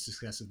ways to the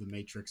success of The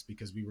Matrix,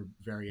 because we were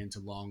very into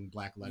long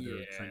black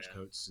leather trench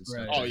coats and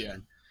stuff. Oh yeah,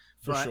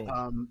 for sure.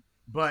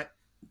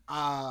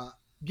 I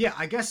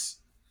guess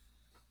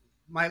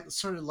my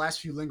sort of last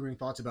few lingering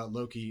thoughts about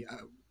Loki.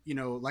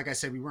 Like I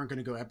said, we weren't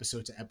going to go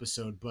episode to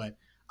episode, but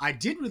I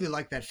did really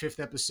like that 5th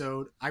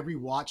episode. I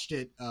rewatched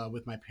it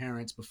with my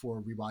parents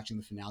before rewatching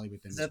the finale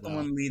with them. Is that the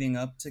one leading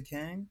up to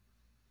Kang?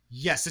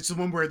 Yes, it's the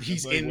one where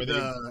he's in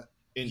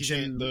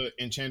the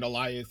enchant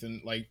Goliath,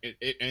 and like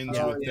it ends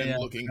with them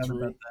looking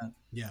through.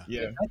 Yeah.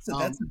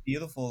 That's a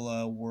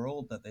beautiful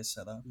world that they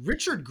set up.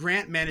 Richard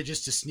Grant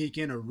manages to sneak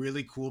in a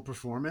really cool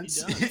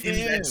performance in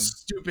that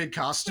stupid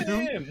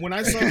costume. When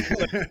I saw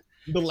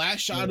the last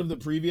shot of the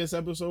previous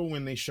episode,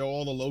 when they show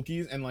all the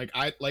Lokis, and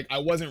I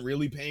wasn't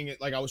really paying it,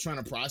 like I was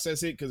trying to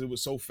process it because it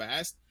was so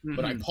fast.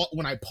 But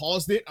when I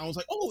paused it, I was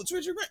like, oh, it's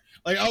Richard Grant.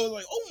 Like I was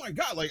like, oh my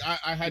god, like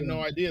I had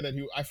no idea that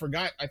I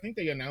forgot. I think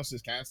they announced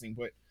his casting,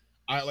 but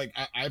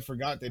I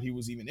forgot that he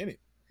was even in it.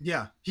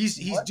 Yeah, he's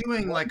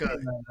doing like a.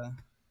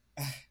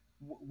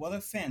 What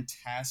a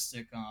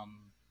fantastic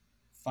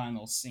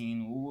final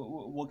scene.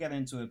 We'll get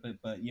into it,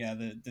 but yeah,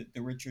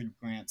 the Richard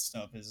Grant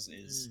stuff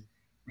is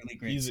really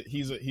great.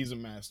 He's a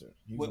master.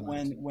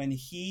 When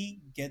he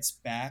gets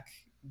back,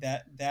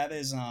 that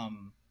is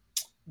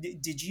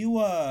Did you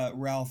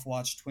Ralph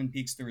watch Twin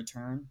Peaks: The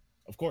Return?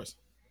 Of course.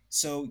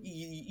 So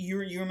you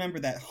remember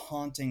that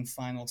haunting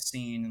final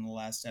scene in the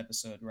last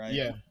episode, right?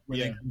 Yeah. Where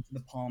they come to the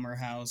Palmer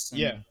house.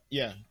 And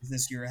yeah. Is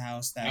this your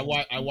house? That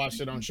I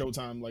watched it on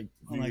Showtime like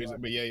a few years ago.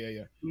 But yeah.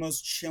 The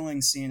most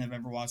chilling scene I've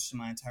ever watched in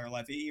my entire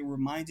life. It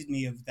reminded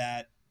me of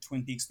that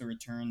Twin Peaks: The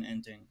Return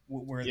ending,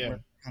 where Yeah.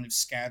 we're kind of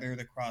scattered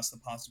across the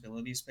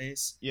possibility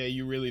space. Yeah,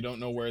 you really don't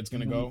know where it's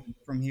gonna go.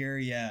 From here.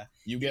 Yeah,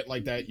 You get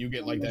like that. You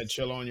get like that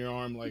chill on your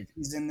arm. Like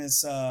he's in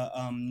this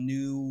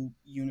new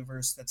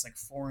universe that's like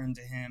foreign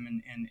to him,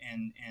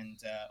 and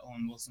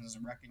Owen Wilson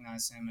doesn't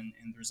recognize him,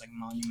 and there's like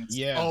monuments.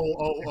 Yeah.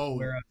 Oh.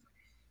 Where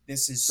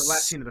this is The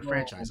last scene of the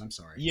franchise. I'm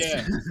sorry.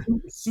 Yeah.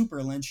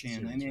 super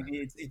Lynchian. I mean,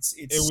 Right. it's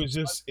It was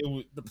just it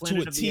was The to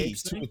Planet a of the T.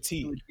 Apes To a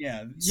T.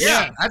 yeah,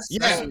 That's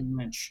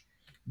Lynch.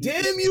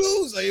 Damn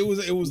you! Like,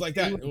 it was like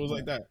that. It was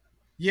like that.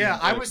 Yeah,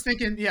 I like- was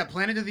thinking,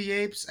 Planet of the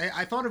Apes.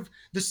 I thought of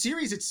the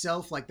series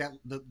itself, like that.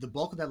 The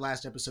bulk of that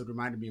last episode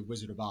reminded me of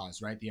Wizard of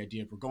Oz, right? The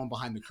idea of we're going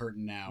behind the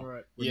curtain now.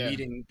 Right. We're Yeah.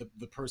 meeting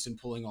the person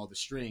pulling all the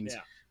strings.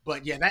 Yeah.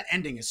 But yeah, that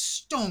ending is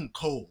stone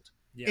cold.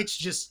 Yeah. It's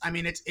just, I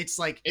mean, it's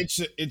like It's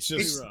just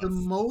it's rough. the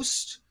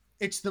most.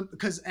 It's the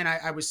because, and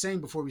I was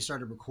saying before we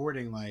started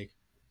recording, like,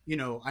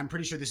 I'm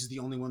pretty sure this is the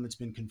only one that's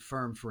been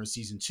confirmed for a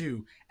season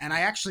 2, and I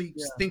actually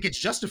think it's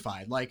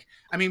justified. Like,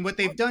 I mean, what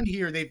they've done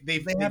here, they've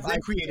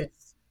recreated.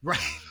 Right.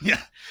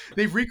 Yeah.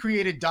 They've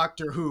recreated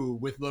Doctor Who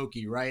with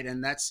Loki, right?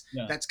 And that's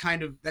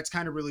kind of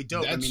really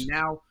dope. I mean,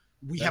 now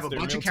we have a their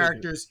bunch of real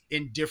characters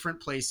in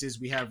different places.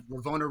 We have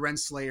Ravonna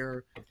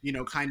Renslayer,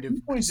 kind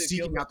of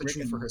seeking out the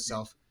truth for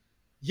herself.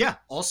 Yeah,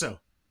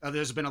 also.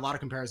 There's been a lot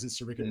of comparisons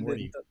to Rick and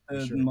Morty.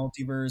 The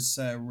multiverse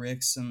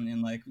Ricks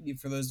and like,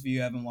 for those of you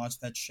who haven't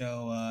watched that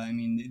show, I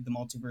mean, the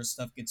multiverse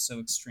stuff gets so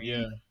extreme.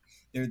 Yeah.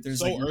 There's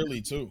so like early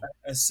too.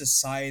 A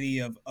society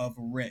of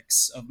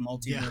Ricks, of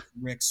multiverse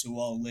Ricks who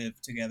all live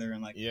together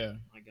and like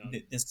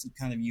this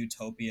kind of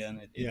utopia,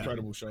 and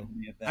incredible show.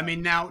 I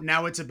mean,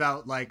 now it's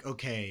about like,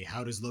 okay,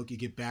 how does Loki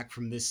get back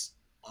from this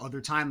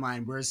other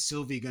timeline? Where's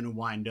Sylvie going to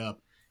wind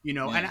up?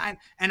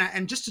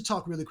 And just to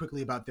talk really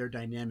quickly about their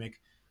dynamic,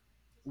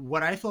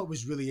 what I thought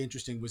was really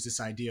interesting was this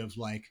idea of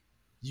like,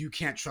 you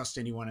can't trust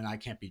anyone and I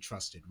can't be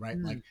trusted, right?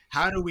 Like,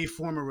 how do we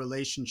form a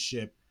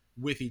relationship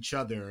with each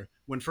other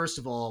when, first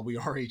of all, we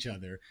are each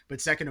other,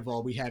 but second of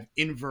all, we have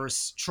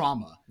inverse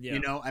trauma?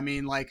 I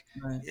mean, like,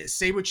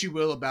 say what you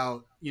will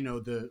about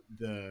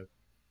the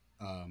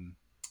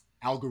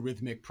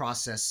algorithmic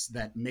process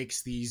that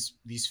makes these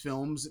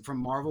films from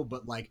Marvel,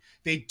 but like,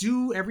 they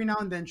do every now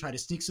and then try to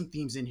sneak some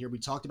themes in here. We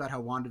talked about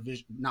how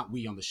WandaVision, not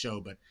we on the show,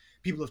 but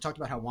people have talked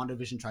about how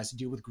WandaVision tries to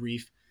deal with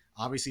grief.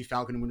 Obviously,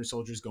 Falcon and Winter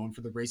Soldier is going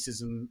for the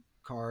racism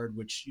card,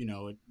 which,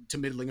 to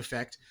middling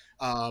effect.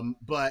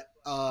 But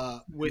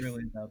with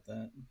really about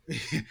that.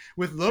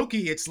 with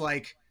Loki, it's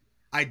like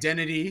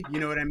identity, you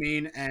know what I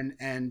mean,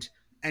 and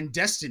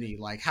destiny.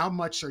 Like, how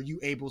much are you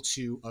able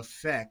to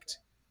affect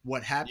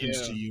what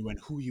happens to you and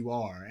who you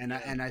are? And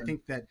I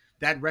think that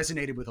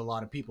resonated with a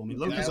lot of people. I mean,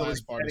 Loki's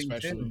always part,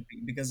 especially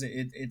because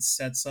it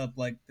sets up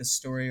like the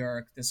story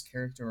arc, this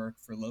character arc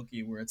for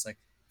Loki, where it's like,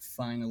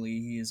 finally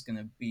he is going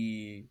to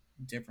be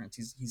different.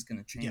 He's going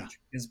to change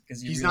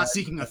because he's not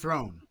seeking a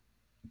throne.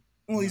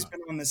 Well, he's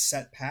been on this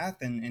set path,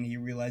 and he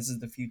realizes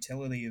the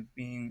futility of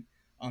being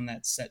on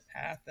that set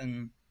path,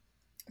 and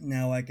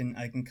now I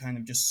can kind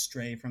of just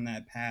stray from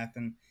that path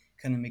and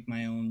kind of make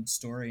my own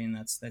story, and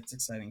that's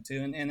exciting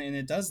too. And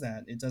it does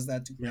that. It does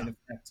that to great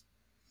effect.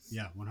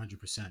 Yeah,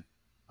 100%.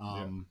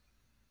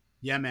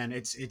 Yeah, man,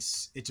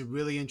 it's a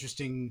really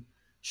interesting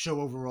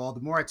show overall.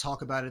 The more I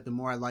talk about it, the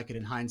more I like it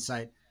in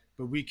hindsight.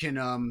 But we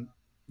can,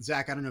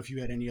 Zach, I don't know if you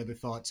had any other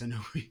thoughts. I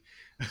know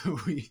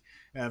we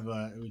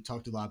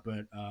talked a lot,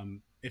 but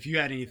if you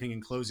had anything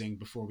in closing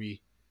before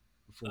we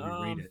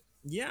rate it.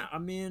 Yeah, I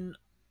mean,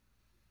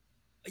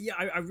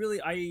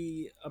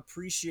 I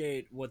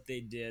appreciate what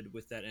they did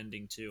with that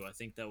ending too. I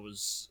think it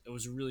was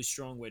a really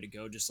strong way to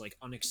go, just like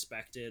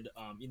unexpected.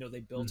 They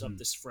built up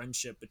this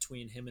friendship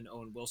between him and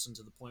Owen Wilson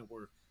to the point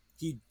where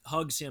he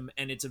hugs him,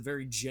 and it's a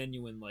very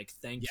genuine like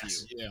thank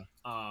you.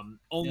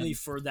 Only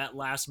for that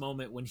last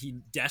moment when he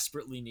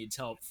desperately needs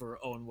help for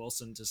Owen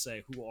Wilson to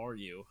say, "Who are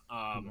you?"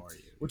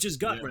 Which is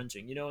gut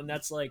wrenching, and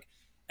that's like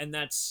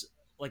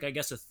I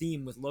guess a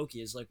theme with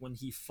Loki is like when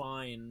he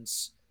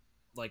finds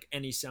like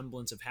any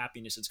semblance of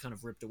happiness, it's kind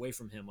of ripped away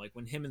from him. Like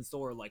when him and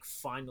Thor like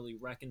finally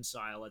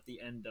reconcile at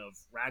the end of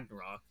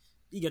Ragnarok,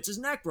 he gets his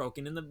neck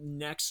broken in the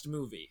next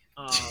movie.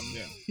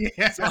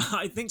 So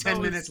I think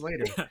 10 minutes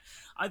later. Yeah,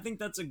 I think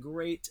that's a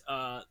great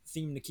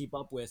theme to keep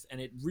up with,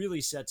 and it really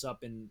sets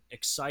up an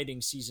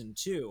exciting season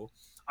 2.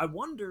 I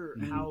wonder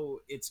how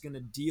it's going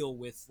to deal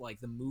with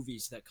like the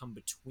movies that come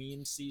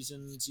between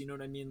seasons. You know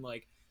what I mean?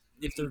 Like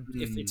if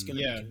it's going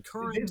to be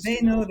concurrent.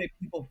 They know that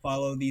people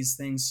follow these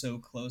things so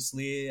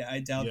closely. I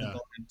doubt that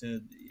they'll have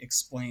to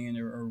explain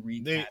or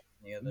recap.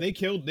 They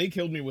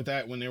killed me with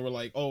that when they were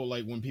like, oh,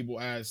 like when people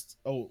asked,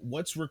 oh,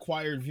 what's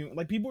required viewing?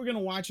 Like people are gonna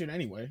watch it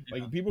anyway.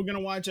 Like people are gonna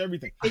watch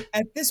everything.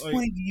 At this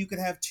point, you could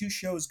have 2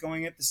 shows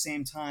going at the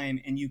same time,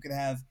 and you could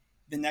have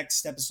the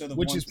next episode of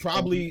which is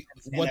probably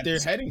what they're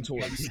heading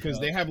towards, because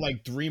they have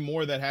like 3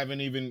 more that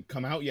haven't even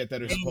come out yet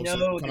that are supposed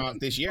to come out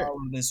this year. Follow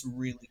this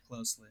really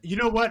closely. You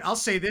know what? I'll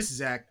say this,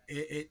 Zach.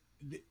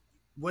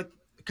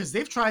 Because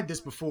they've tried this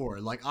before.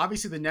 Like,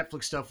 obviously the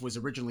Netflix stuff was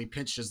originally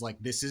pitched as like,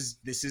 this is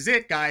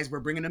it, guys. We're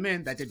bringing them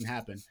in. That didn't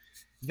happen.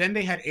 Then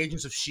they had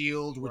Agents of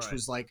Shield, which Right.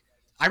 was like,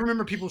 I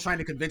remember people trying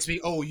to convince me,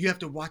 "Oh, you have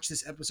to watch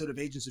this episode of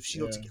Agents of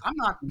Shield." Yeah. I'm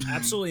not.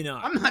 Absolutely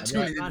not. I'm not I'd,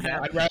 tuning ra- into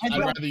Not that. I'd I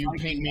rather you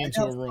paint me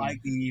into a room.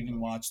 Feige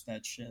even watched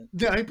that shit.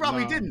 No, he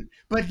probably No. didn't.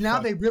 But now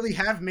Fuck. they really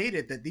have made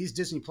it that these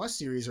Disney Plus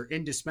series are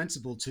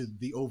indispensable to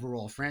the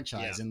overall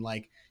franchise, Yeah. and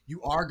like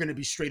you are going to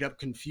be straight up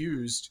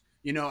confused,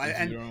 you know. If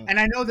And you don't- and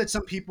I know that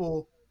some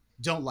people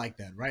don't like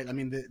that, right? I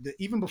mean, the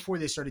even before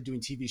they started doing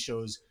TV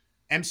shows,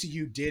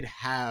 MCU did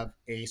have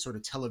a sort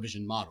of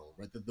television model,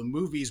 right? The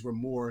movies were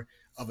more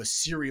of a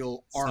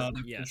serial arc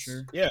For Yes.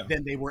 sure. Yeah,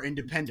 than they were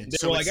independent. they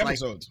So were it's like like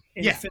episodes.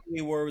 Yeah.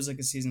 Infinity War was like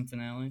a season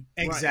finale.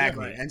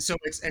 exactly. right. And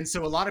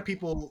so a lot of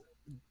people,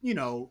 you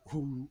know,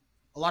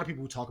 a lot of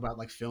people who talk about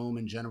like film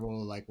in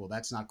general are like, well,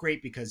 that's not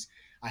great because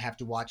I have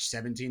to watch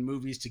 17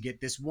 movies to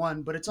get this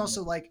one. But it's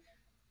also like,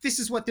 this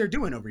is what they're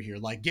doing over here.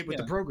 Like, get with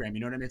the Yeah. program.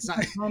 You know what I mean? It's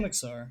not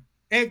Comics are.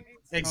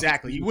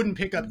 exactly. You wouldn't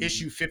pick up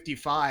issue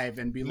 55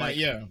 and be like,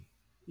 Yeah,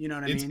 you know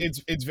what I it's mean?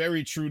 it's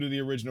very true to the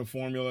original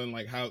formula and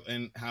like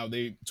how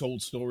they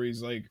told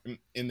stories like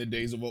in the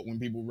days of when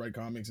people read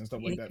comics and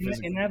stuff like that.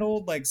 In that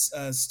old like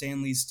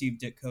Stan Lee, Steve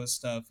Ditko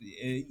stuff,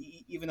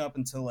 even up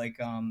until like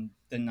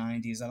the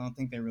 90s, I don't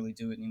think they really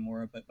do it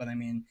anymore. But I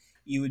mean,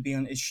 you would be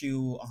on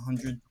issue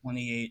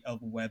 128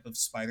 of Web of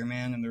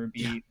Spider-Man, and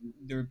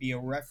there would be a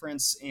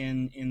reference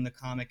in the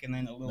comic, and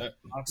then a little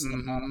box in the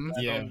bottom.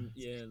 Mhm.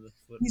 Yeah. The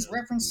He's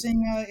footnote.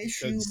 referencing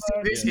issue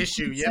This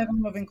issue, yep.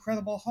 7 of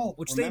Incredible Hulk,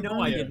 Which they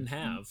know I Yeah. didn't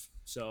have.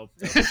 So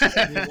But wondering that's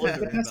about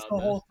the that.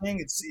 whole thing.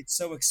 It's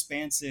so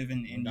expansive,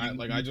 and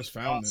I just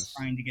found this.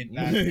 trying to get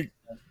back to the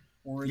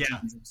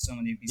origins of so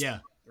many of these Yeah.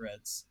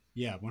 threads.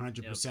 Yeah,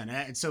 100%.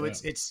 And so Yeah.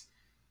 it's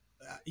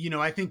you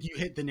know, I think you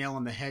hit the nail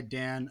on the head,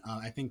 Dan.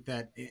 I think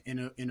that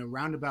in a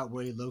roundabout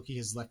way, Loki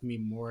has left me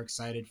more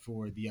excited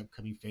for the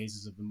upcoming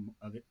phases of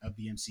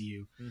the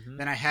MCU Mhm.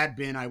 than I had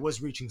been. I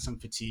was reaching some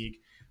fatigue,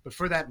 but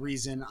for that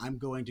reason, I'm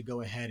going to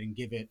go ahead and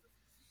give it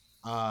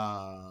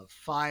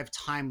 5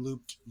 time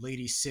looped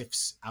Lady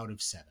Sifs out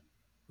of 7.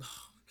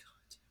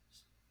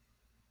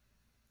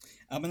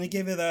 I'm gonna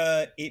give it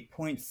a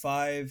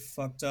 8.5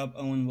 fucked up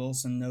Owen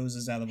Wilson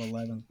noses out of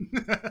 11.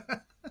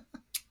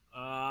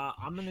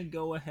 I'm gonna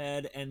go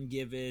ahead and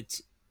give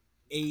it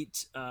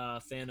 8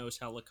 Thanos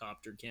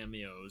helicopter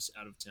cameos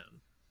out of 10.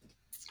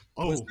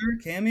 Was Oh, there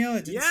a cameo? I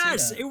didn't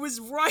Yes, see that. it was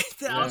right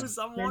there. Yeah.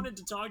 I wanted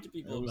to talk to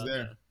people It was about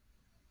there. that.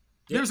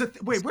 there's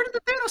wait. Where did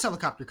the Thanos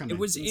helicopter come It in?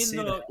 was Didn't in see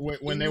the that.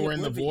 When in they the were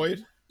in the Oblivion.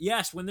 void,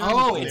 Yes, when they're Oh. in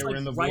the void, they it's were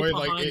in the right void.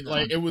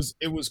 behind them.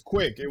 It was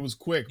quick. It was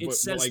quick. It but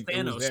says like it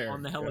Thanos was there.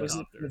 on the Yeah.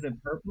 helicopter. Was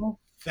it purple?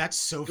 That's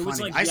so It was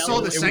funny. like I saw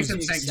yellow. the It was Sanctum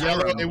the Sanctorum.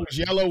 Yellow. exact- It was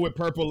yellow with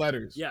purple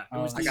letters. Yeah, it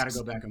Oh, was I these- got to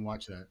go back and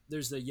watch that.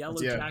 There's the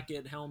yellow Yeah.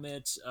 jacket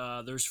helmet.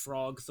 There's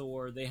Frog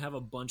Thor. They have a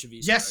bunch of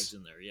Easter Yes. eggs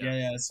in there.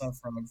 Yeah, I saw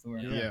Frog Thor.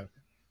 Yeah.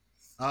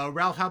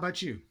 Ralph, how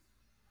about you?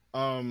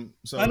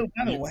 So By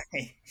the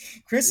way,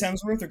 Chris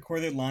Hemsworth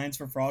recorded lines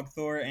for Frog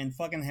Thor, and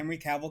fucking Henry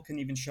Cavill couldn't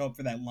even show up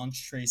for that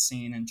lunch tray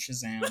scene in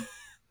Shazam.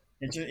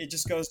 It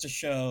just goes to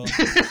show.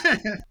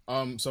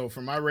 So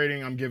for my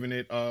rating, I'm giving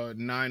it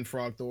 9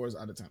 Frog Thors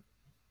out of 10.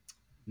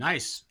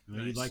 Nice. Well,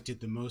 you Nice. liked it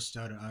the most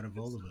out of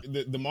all of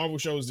it. The Marvel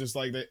shows just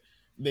like that.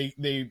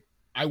 They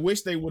I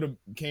wish they would have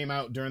came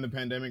out during the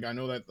pandemic. I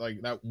know that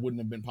like that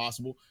wouldn't have been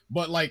possible,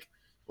 but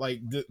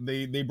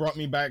they brought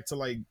me back to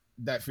like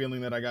that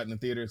feeling that I got in the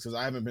theaters because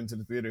I haven't been to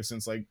the theater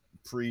since like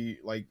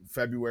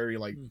February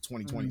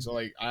 2020. So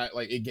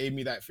it gave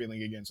me that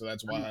feeling again. So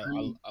that's why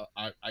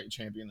I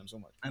champion them so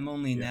much. I'm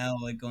only now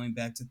like going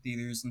back to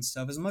theaters and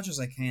stuff as much as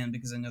I can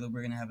because I know that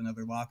we're gonna have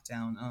another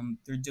lockdown.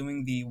 They're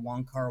doing the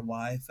Wong Kar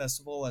Wai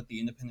Festival at the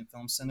Independent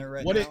Film Center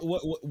right now.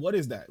 What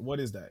is that? What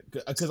is that?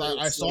 Because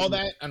I saw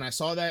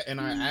that and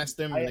I asked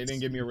them and they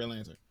didn't give me a real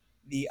answer.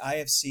 The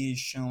IFC is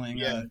showing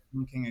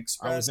King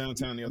Express. I was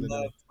downtown the other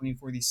day.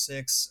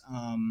 2046.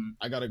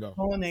 I gotta go.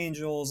 Fallen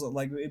Angels,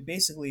 like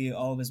basically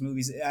all of his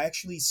movies. I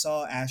actually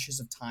saw Ashes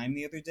of Time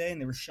the other day, and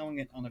they were showing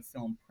it on a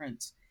film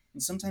print.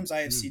 And sometimes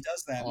IFC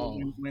does that. Oh.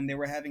 When they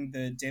were having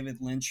the David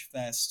Lynch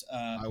Fest,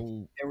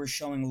 they were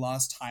showing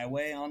Lost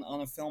Highway on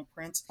a film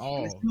print.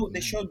 Oh, they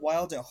showed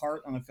Wild at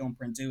Heart on a film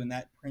print too, and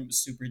that print was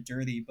super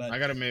dirty. But I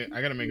gotta make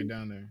it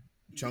down there.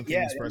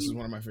 Chunking Express is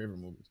one of my favorite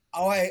movies.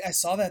 Oh, I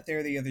saw that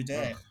there the other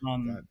day.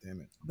 God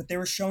damn it! But they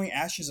were showing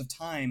Ashes of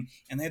Time,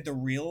 and they had the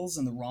reels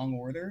in the wrong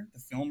order, the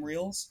film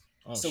reels.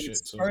 Oh So shit! it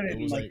started so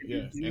it was in, like the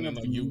beginning and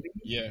of then the like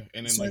movie.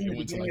 and then Started like in it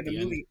went to beginning like of the the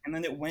end. movie, and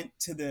then it went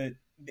to the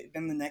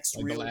next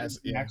Like the reel last- was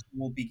the yeah.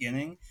 actual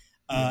beginning.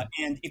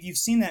 And if you've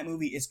seen that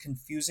movie, it's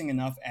confusing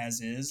enough as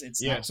is. It's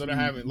Yeah, not so to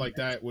have it like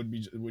that would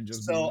just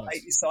be so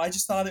nuts. I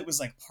just thought it was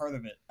like part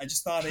of it. I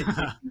just thought it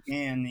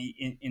began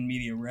in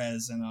media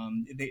res,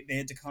 and they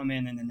had to come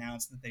in and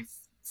announce that they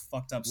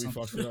fucked up We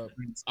something. fucked it up.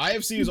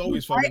 IFC is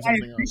always fucking I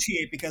something up.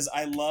 appreciate because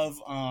I love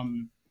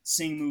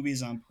seeing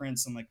movies on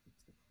prints, and like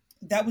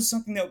that was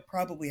something that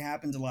probably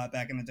happened a lot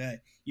back in the day.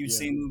 You'd Yeah.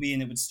 see a movie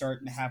and it would start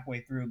halfway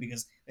through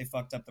because they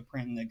fucked up the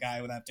print, and the guy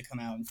would have to come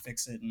out and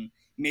fix it and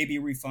maybe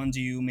refund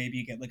you, maybe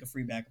you get like a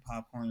free bag of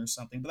popcorn or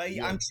something. But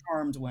I'm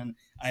charmed when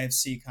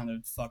IFC kind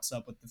of fucks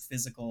up with the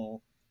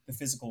physical the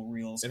physical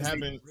reels. It 'cause they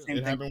happened. did the same It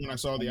thing happened when I with,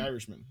 saw The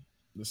Irishman.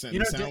 The sound, You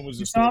know, the sound was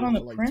you saw it distorted on the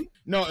for, like, print?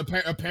 No,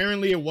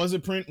 apparently it was a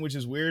print, which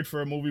is weird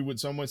for a movie with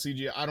so much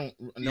CGI. I don't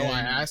know. I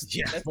asked,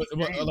 Yeah.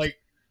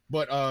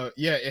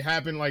 yeah, it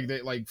happened like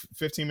that. Like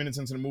 15 minutes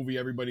into the movie,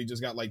 everybody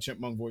just got like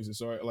chipmunk voices.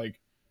 So like,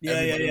 Yeah,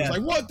 everybody was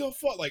like, "What the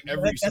fuck?" Like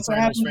every That's what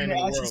Sopranos happened fan in in the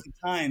the Ashes world.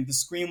 of Time. The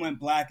screen went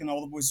black and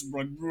all the voices were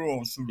like,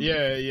 "Bro,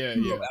 Yeah.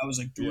 I was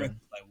like, directed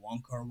by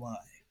Wong Kar-wai.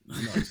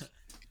 Nice.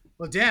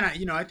 Well, Dan,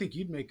 I think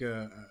you'd make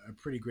a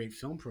pretty great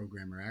film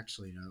programmer,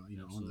 actually.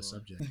 On the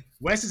subject.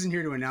 Wes isn't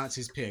here to announce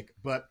his pick,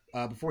 but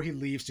before he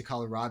leaves to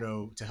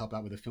Colorado to help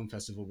out with a film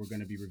festival, we're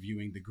going to be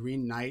reviewing The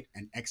Green Knight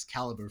and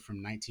Excalibur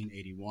from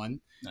 1981.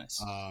 Nice.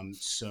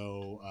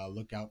 So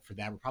look out for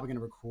that. We're probably going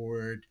to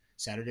record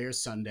Saturday or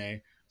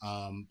Sunday.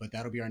 But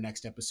that'll be our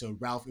next episode.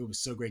 Ralph, it was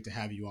so great to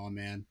have you on,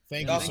 man.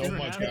 Thank you so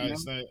much,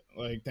 guys.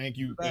 Thank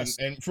you,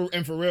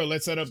 and for real,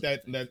 let's set up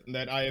that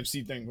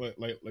IFC thing. Let's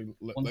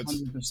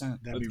 100%.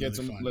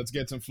 Let's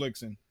get some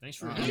flicks in. Thanks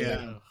for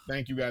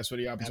Thank you guys for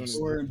the opportunity.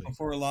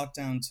 Before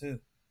lockdown too.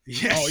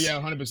 Yes. Oh yeah,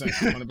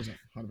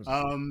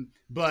 100%.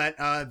 But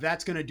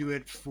that's gonna do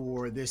it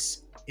for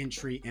this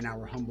entry in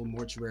our humble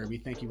mortuary. We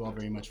thank you all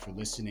very much for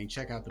listening.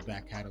 Check out the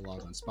back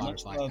catalog on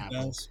Spotify,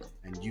 Apple,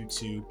 and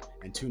YouTube,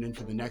 and tune in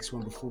for the next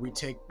one before we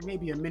take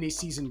maybe a mini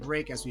season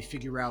break as we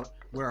figure out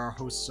where our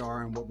hosts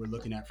are and what we're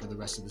looking at for the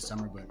rest of the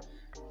summer. But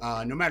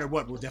no matter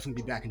what, we'll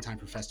definitely be back in time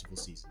for festival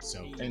season.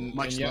 So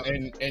much love.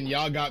 And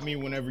y'all got me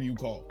whenever you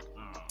call.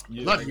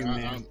 Yeah, love you,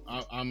 man.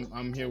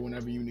 I'm here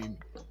whenever you need me.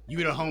 You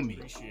the homie.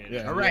 Appreciate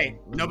it. All right.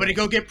 Nobody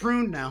go get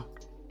pruned now.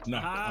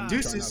 No.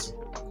 Deuces.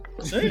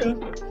 See ya.